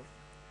this works.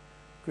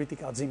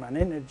 Critical Zeeman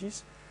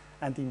energies.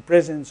 And in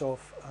presence of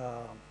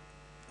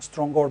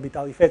strong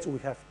orbital effects, we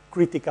have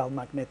critical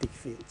magnetic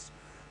fields.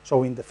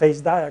 So in the phase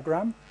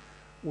diagram,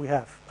 we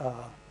have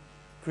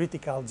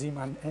critical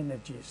Zeeman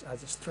energies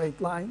as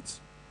straight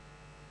lines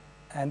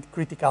and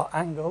critical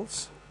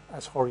angles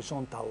as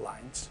horizontal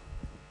lines.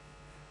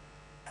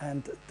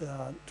 And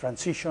the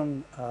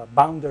transition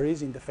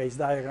boundaries in the phase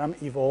diagram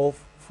evolve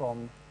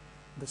from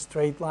the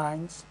straight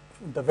lines,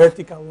 the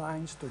vertical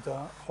lines, to the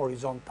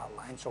horizontal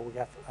lines. So we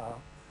have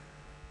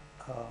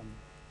a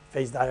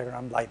phase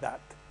diagram like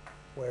that,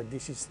 where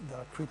this is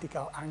the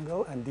critical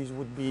angle, and this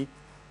would be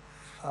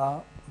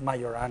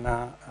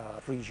Majorana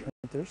region.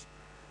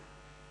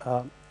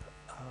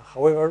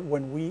 However,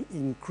 when we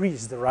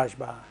increase the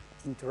Rashba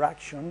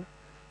interaction,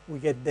 we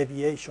get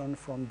deviation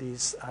from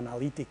these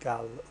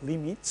analytical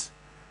limits.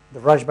 The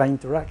Rashba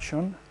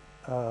interaction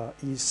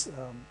is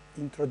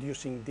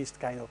introducing this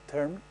kind of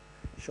term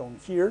shown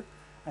here,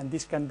 and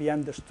this can be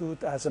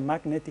understood as a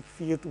magnetic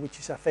field which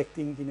is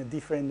affecting in a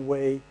different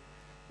way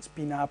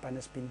spin up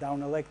and spin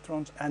down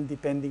electrons, and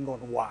depending on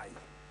why.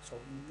 So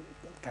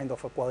kind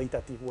of a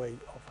qualitative way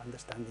of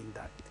understanding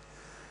that.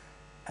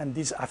 And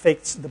this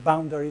affects the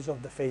boundaries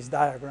of the phase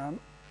diagram,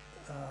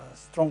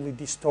 strongly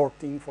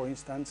distorting, for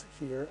instance,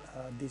 here,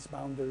 this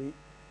boundary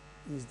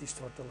is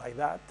distorted like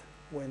that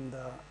when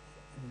the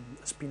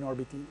spin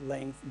orbiting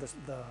length,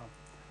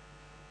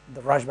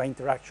 the Rashba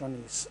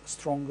interaction is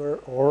stronger,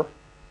 or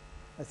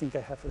I think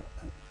I have,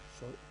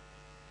 sorry,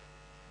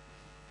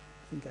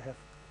 I think I have,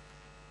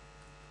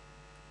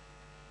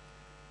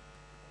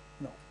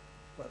 no,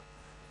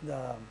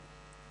 well,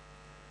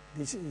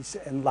 this is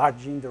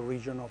enlarging the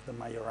region of the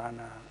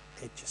Majorana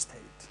edge state.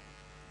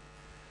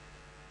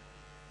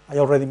 I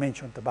already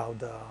mentioned about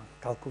the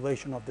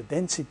calculation of the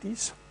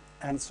densities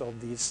and so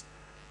these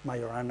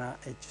Majorana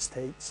edge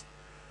states.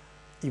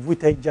 If we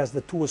take just the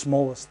two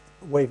smallest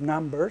wave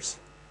numbers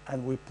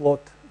and we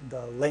plot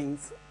the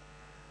length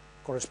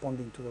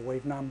corresponding to the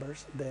wave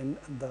numbers, then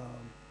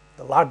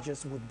the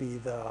largest would be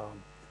the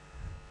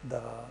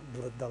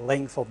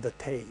length of the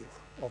tail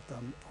of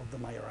the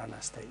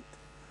Majorana state.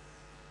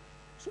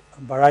 So,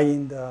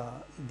 varying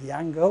the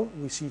angle,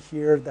 we see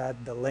here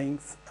that the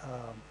length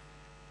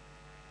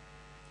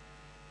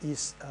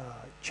is,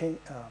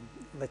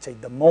 let's say,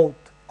 the mode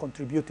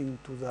contributing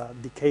to the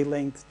decay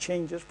length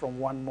changes from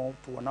one mode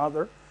to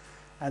another,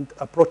 and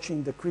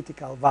approaching the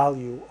critical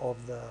value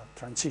of the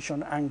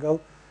transition angle,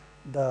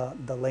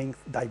 the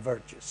length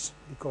diverges,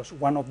 because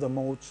one of the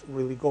modes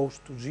really goes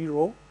to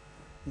zero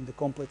in the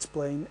complex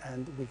plane,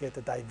 and we get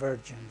a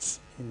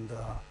divergence in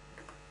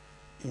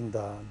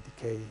the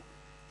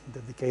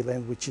decay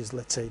length, which is,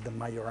 let's say, the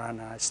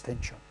Majorana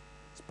extension,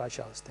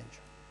 spatial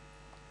extension.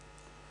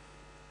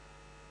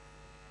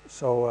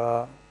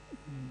 So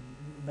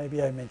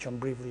maybe I mentioned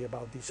briefly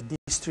about these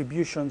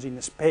distributions in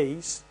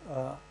space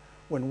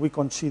when we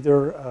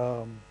consider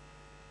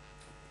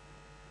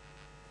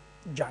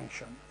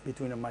junction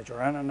between a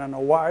Majorana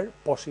nanowire,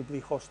 possibly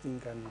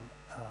hosting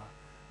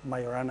a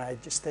Majorana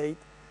edge state,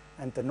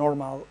 and the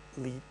normal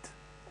lead,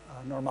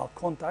 normal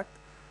contact,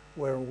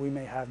 where we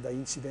may have the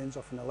incidence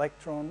of an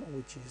electron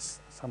which is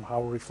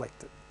somehow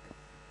reflected.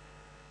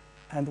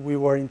 And we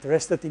were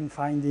interested in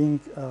finding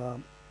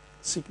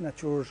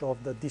signatures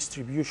of the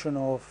distribution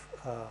of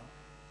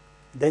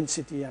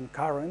density and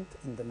current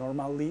in the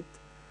normal lead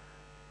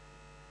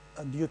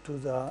due to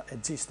the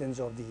existence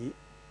of the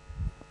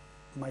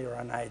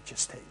Majorana edge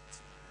state.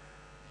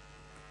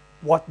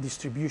 What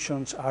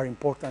distributions are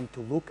important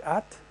to look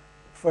at?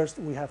 First,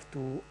 we have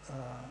to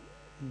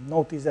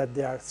notice that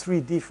there are three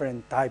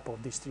different types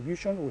of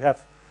distribution. We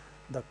have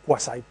the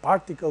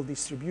quasi-particle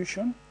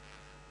distribution,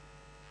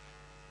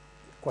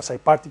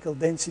 quasi-particle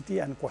density,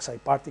 and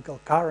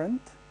quasi-particle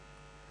current.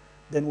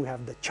 Then we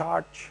have the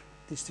charge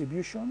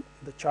distribution,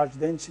 the charge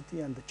density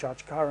and the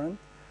charge current.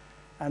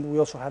 And we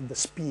also have the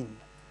spin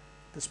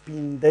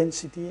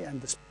density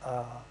and the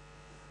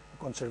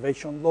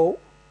conservation law,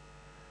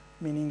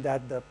 meaning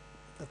that the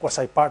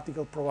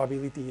quasi-particle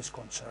probability is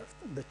conserved.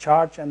 The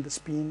charge and the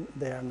spin,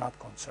 they are not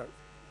conserved.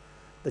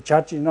 The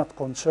charge is not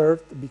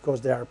conserved because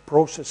there are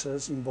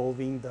processes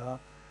involving the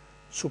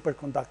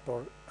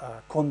superconductor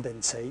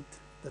condensate,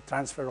 the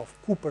transfer of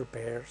Cooper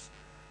pairs,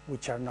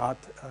 which are not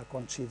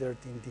considered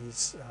in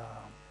these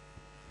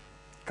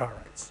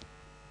currents.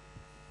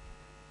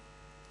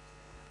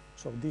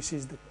 So this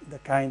is the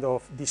kind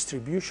of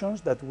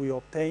distributions that we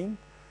obtain.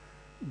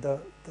 The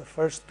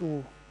first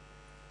two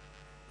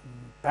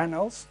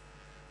panels,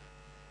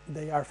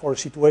 they are for a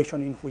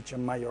situation in which a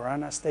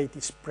Majorana state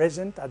is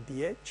present at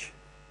the edge.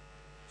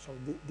 So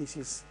this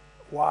is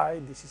Y,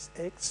 this is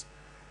X,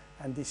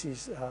 and this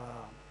is,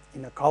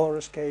 in a color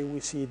scale, we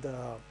see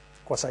the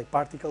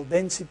quasi-particle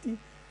density,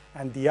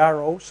 and the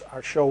arrows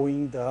are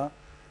showing the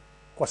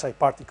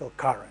quasi-particle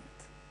current.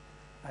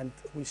 And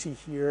we see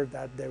here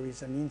that there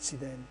is an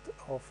incident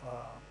of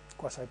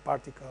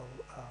quasi-particle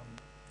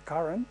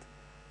current,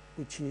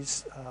 which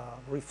is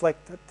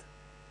reflected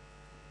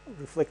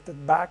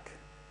back,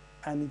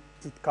 and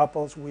it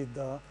couples with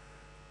the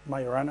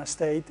Majorana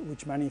state,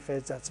 which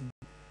manifests as,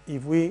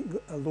 if we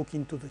look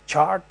into the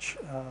charge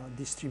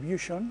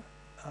distribution,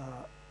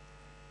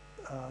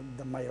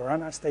 the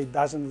Majorana state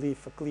doesn't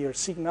leave a clear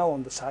signal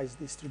on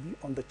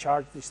the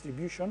charge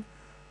distribution.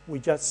 We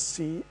just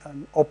see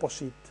an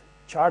opposite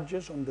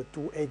charges on the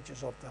two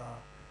edges of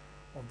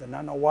the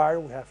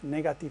nanowire. We have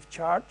negative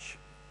charge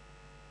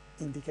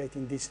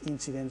indicating this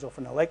incidence of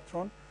an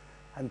electron,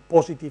 and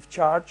positive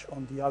charge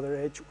on the other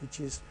edge, which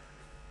is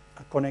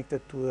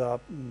connected to the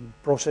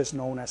process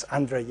known as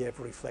Andreev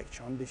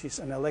reflection. This is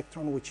an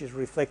electron which is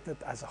reflected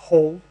as a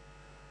whole,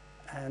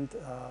 and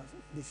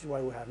this is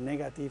why we have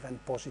negative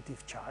and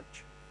positive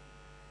charge.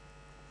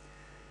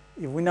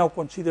 If we now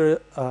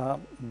consider a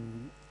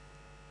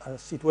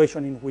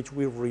situation in which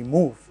we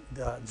remove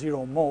the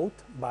zero mode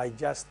by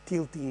just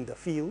tilting the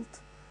field,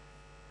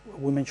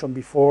 we mentioned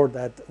before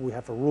that we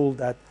have a rule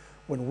that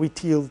when we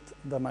tilt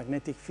the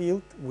magnetic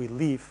field, we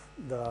leave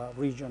the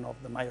region of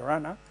the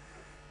Majorana,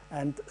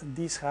 and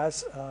this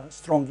has a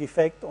strong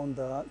effect on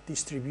the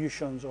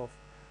distributions of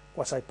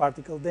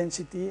quasi-particle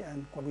density,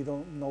 and we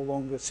don't no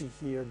longer see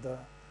here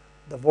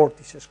the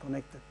vortices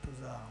connected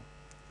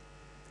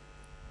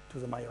to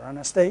the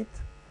Majorana state,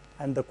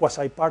 and the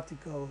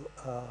quasi-particle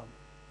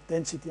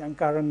density and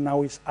current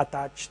now is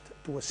attached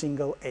to a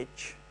single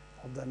edge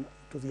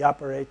to the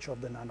upper edge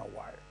of the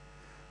nanowire.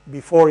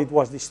 Before it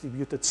was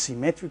distributed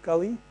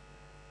symmetrically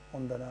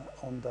on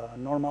the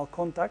normal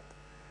contact,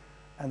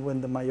 and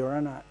when the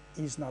Majorana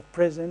is not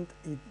present,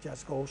 it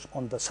just goes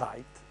on the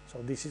side. So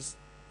this is,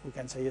 we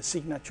can say, a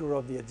signature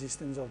of the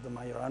existence of the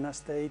Majorana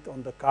state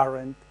on the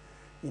current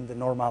in the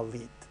normal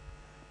lead.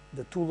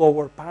 The two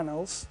lower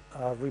panels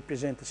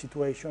represent a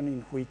situation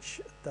in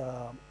which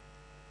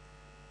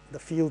the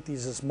field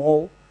is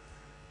small,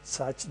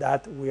 such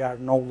that we are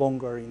no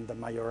longer in the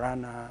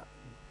Majorana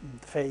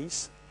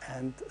phase,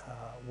 and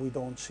we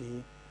don't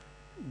see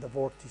the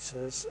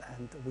vortices,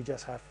 and we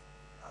just have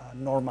a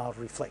normal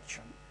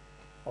reflection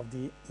of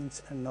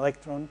an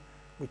electron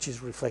which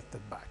is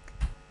reflected back.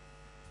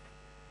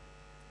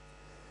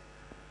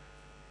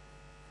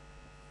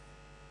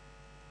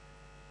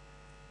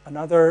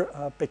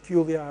 Another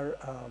peculiar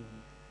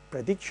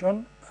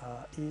prediction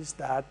is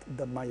that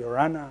the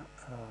Majorana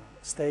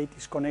state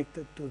is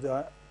connected to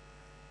the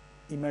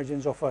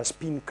emergence of a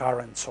spin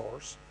current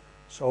source.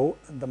 So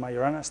the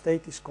Majorana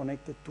state is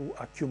connected to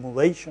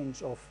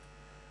accumulations of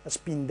a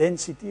spin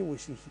density. We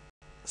see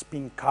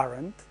spin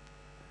current,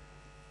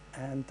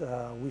 and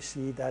we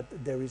see that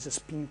there is a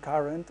spin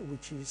current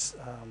which is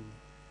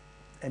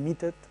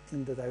emitted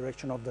in the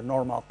direction of the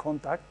normal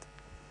contact.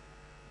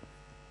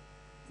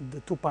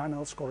 The two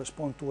panels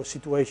correspond to a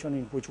situation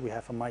in which we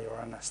have a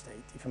Majorana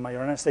state. If a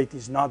Majorana state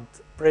is not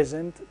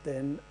present,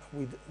 then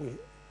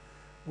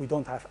we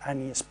don't have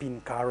any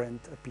spin current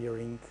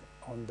appearing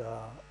on the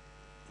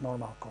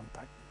normal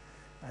contact.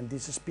 And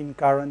this spin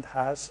current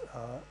has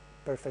a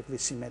perfectly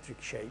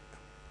symmetric shape.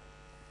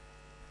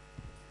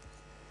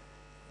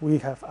 We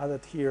have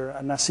added here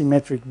an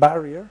asymmetric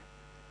barrier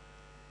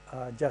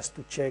just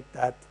to check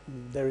that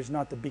there is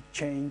not a big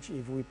change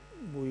if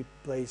we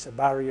place a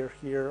barrier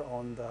here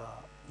on the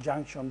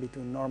junction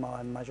between normal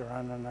and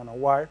Majorana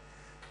nanowire.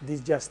 This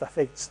just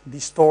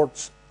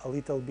distorts a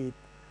little bit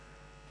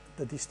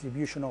the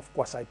distribution of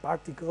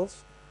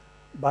quasi-particles,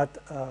 but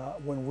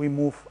when we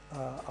move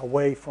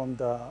away from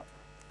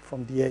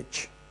the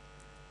edge,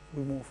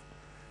 we move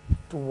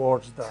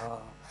towards the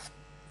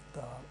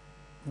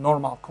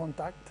normal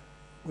contact,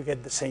 we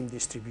get the same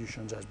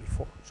distributions as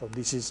before. So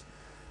this is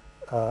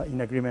in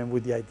agreement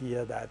with the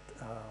idea that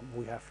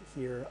we have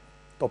here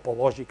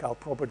topological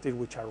properties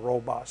which are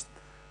robust,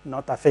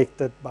 not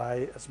affected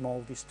by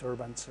small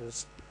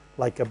disturbances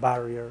like a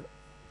barrier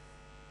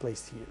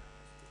placed here.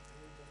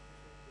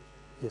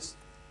 Yes.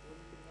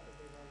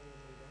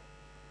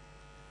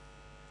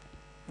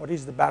 What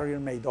is the barrier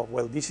made of?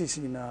 Well, this is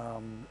in a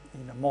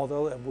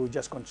model, and we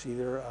just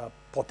consider a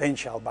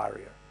potential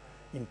barrier.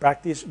 In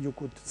practice, you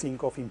could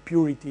think of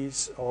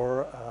impurities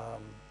or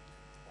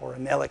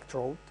an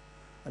electrode,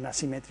 an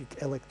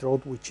asymmetric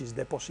electrode, which is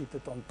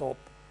deposited on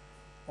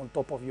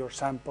top of your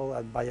sample,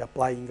 and by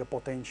applying a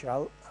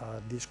potential,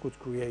 this could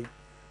create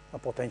a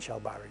potential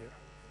barrier.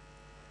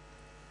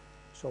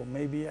 So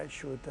maybe I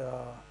should,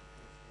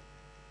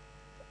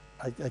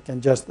 I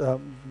can just,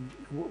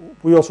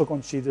 we also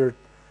considered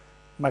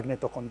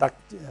magnetoconduct,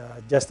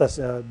 just as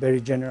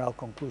very general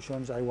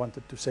conclusions. I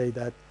wanted to say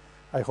that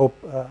I hope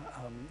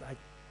I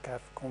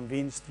have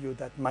convinced you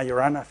that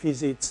Majorana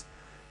physics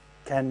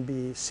can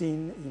be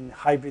seen in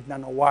hybrid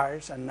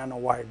nanowires and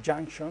nanowire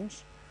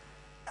junctions.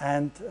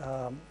 And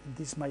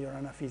this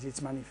Majorana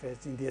physics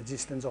manifests in the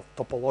existence of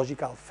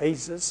topological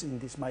phases in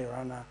these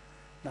Majorana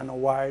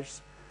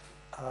nanowires,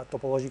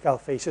 topological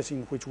phases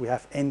in which we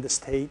have end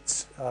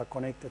states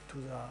connected to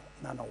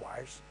the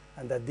nanowires,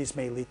 and that this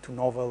may lead to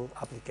novel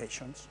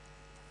applications.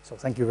 So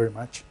thank you very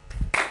much.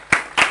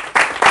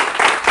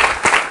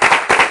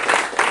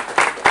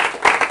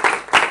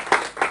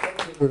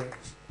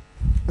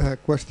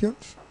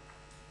 Questions?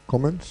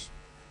 Comments?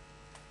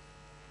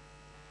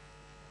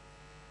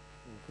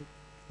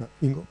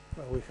 Ingo?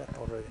 Well, we had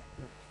already.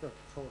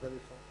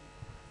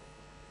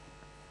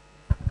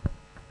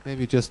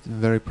 Maybe just a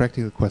very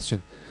practical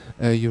question.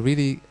 You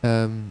really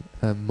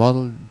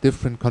model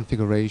different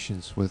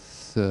configurations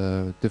with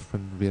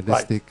different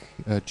realistic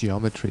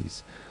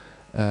geometries.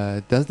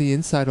 Does the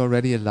insight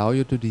already allow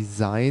you to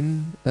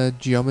design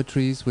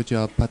geometries which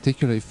are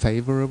particularly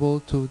favorable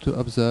to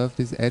observe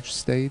these edge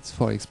states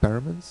for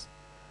experiments?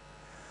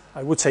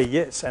 I would say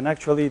yes, and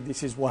actually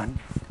this is one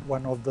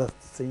of the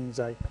things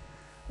I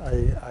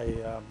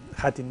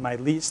had in my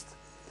list.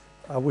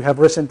 We have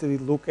recently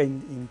looked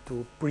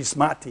into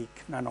prismatic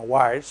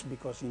nanowires,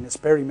 because in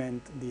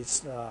experiment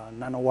these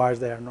nanowires,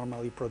 they are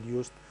normally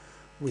produced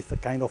with a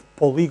kind of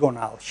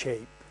polygonal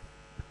shape.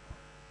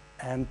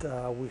 And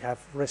we have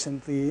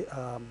recently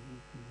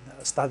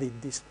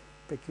studied this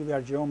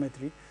peculiar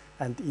geometry,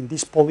 and in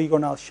this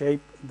polygonal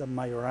shape, the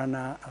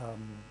Majorana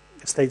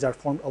states are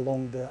formed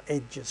along the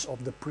edges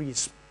of the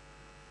prism.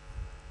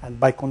 And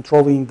by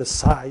controlling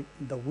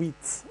the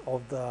width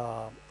of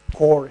the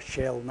core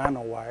shell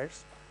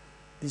nanowires,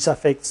 this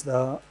affects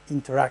the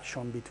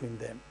interaction between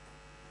them.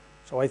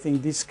 So I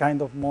think these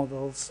kind of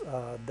models,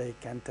 they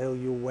can tell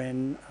you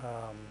when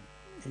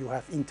you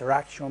have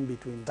interaction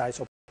between dice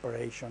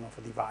operation of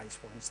a device,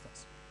 for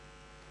instance.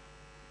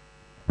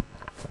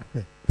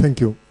 Okay,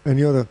 thank you.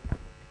 Any other?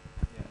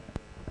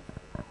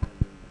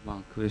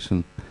 One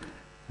question,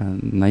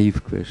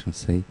 naive question,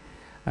 say.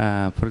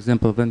 For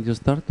example, when you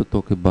start to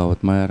talk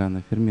about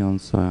Majorana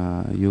fermions,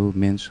 you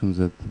mentioned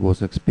that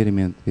was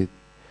experiment with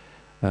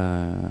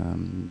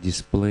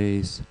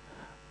displays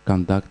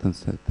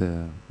conductance at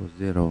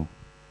zero.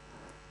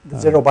 The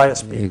zero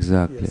bias peak.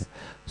 Exactly. Yes.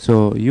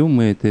 So you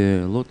made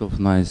a lot of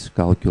nice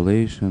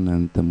calculation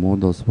and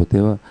models,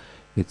 whatever.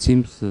 It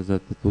seems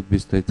that it would be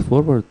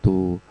straightforward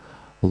to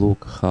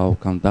look how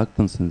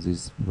conductance in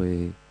this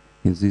way,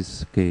 in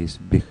this case,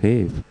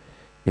 behave,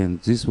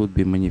 and this would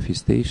be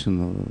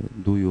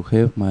manifestation. Do you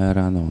have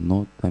Majorana or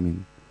not? I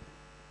mean,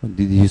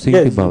 did you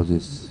think about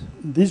this?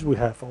 This we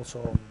have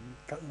also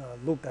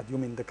looked at. You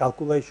mean the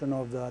calculation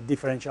of the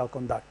differential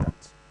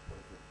conductance?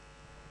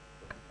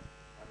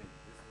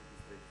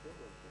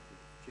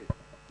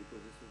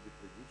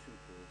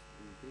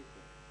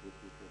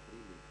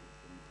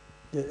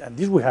 Yeah, and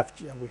this we have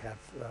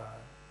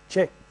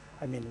checked.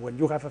 I mean, when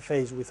you have a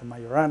phase with a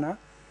Majorana,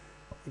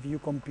 if you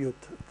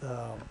compute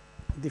the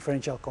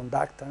differential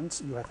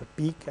conductance, you have a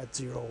peak at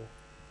zero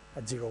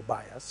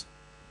bias.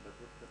 But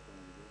what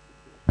happened in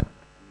I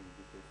mean,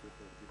 because you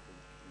have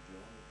different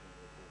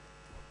geometry.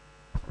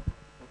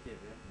 Okay,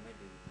 then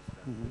maybe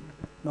we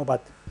discuss. No,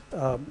 but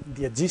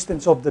the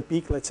existence of the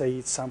peak, let's say,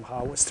 it's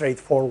somehow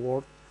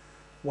straightforward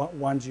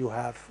once you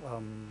have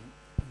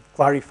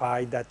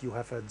clarified that you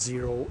have a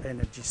zero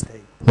energy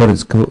state.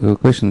 Llorenç,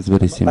 question is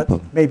very simple.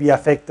 But maybe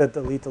affected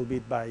a little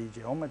bit by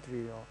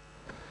geometry. Or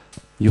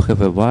you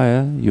have a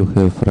wire, you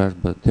have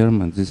Rashba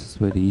term, and this is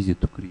very easy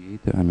to create,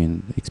 I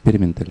mean,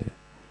 experimentally.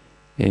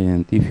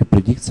 And if you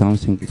predict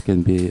something, it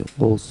can be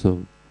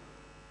also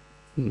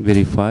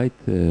verified,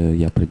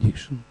 your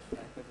prediction.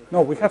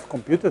 no, we have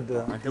computed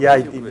the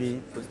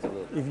IDV.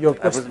 If your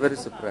I was question, very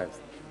surprised.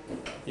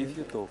 If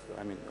you talk,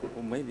 I mean,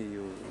 or maybe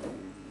you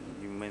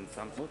meant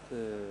something, not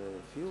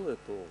feel at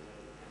all.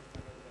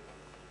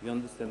 You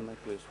understand my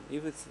question?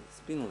 If it's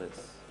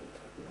spinless,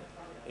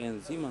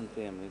 and Zeeman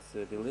term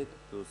is related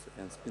to,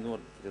 and spin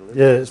orbit related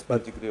yes, to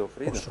but degree of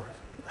freedom, sorry.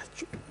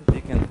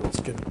 they can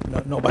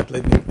talk. No, but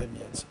let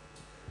me answer.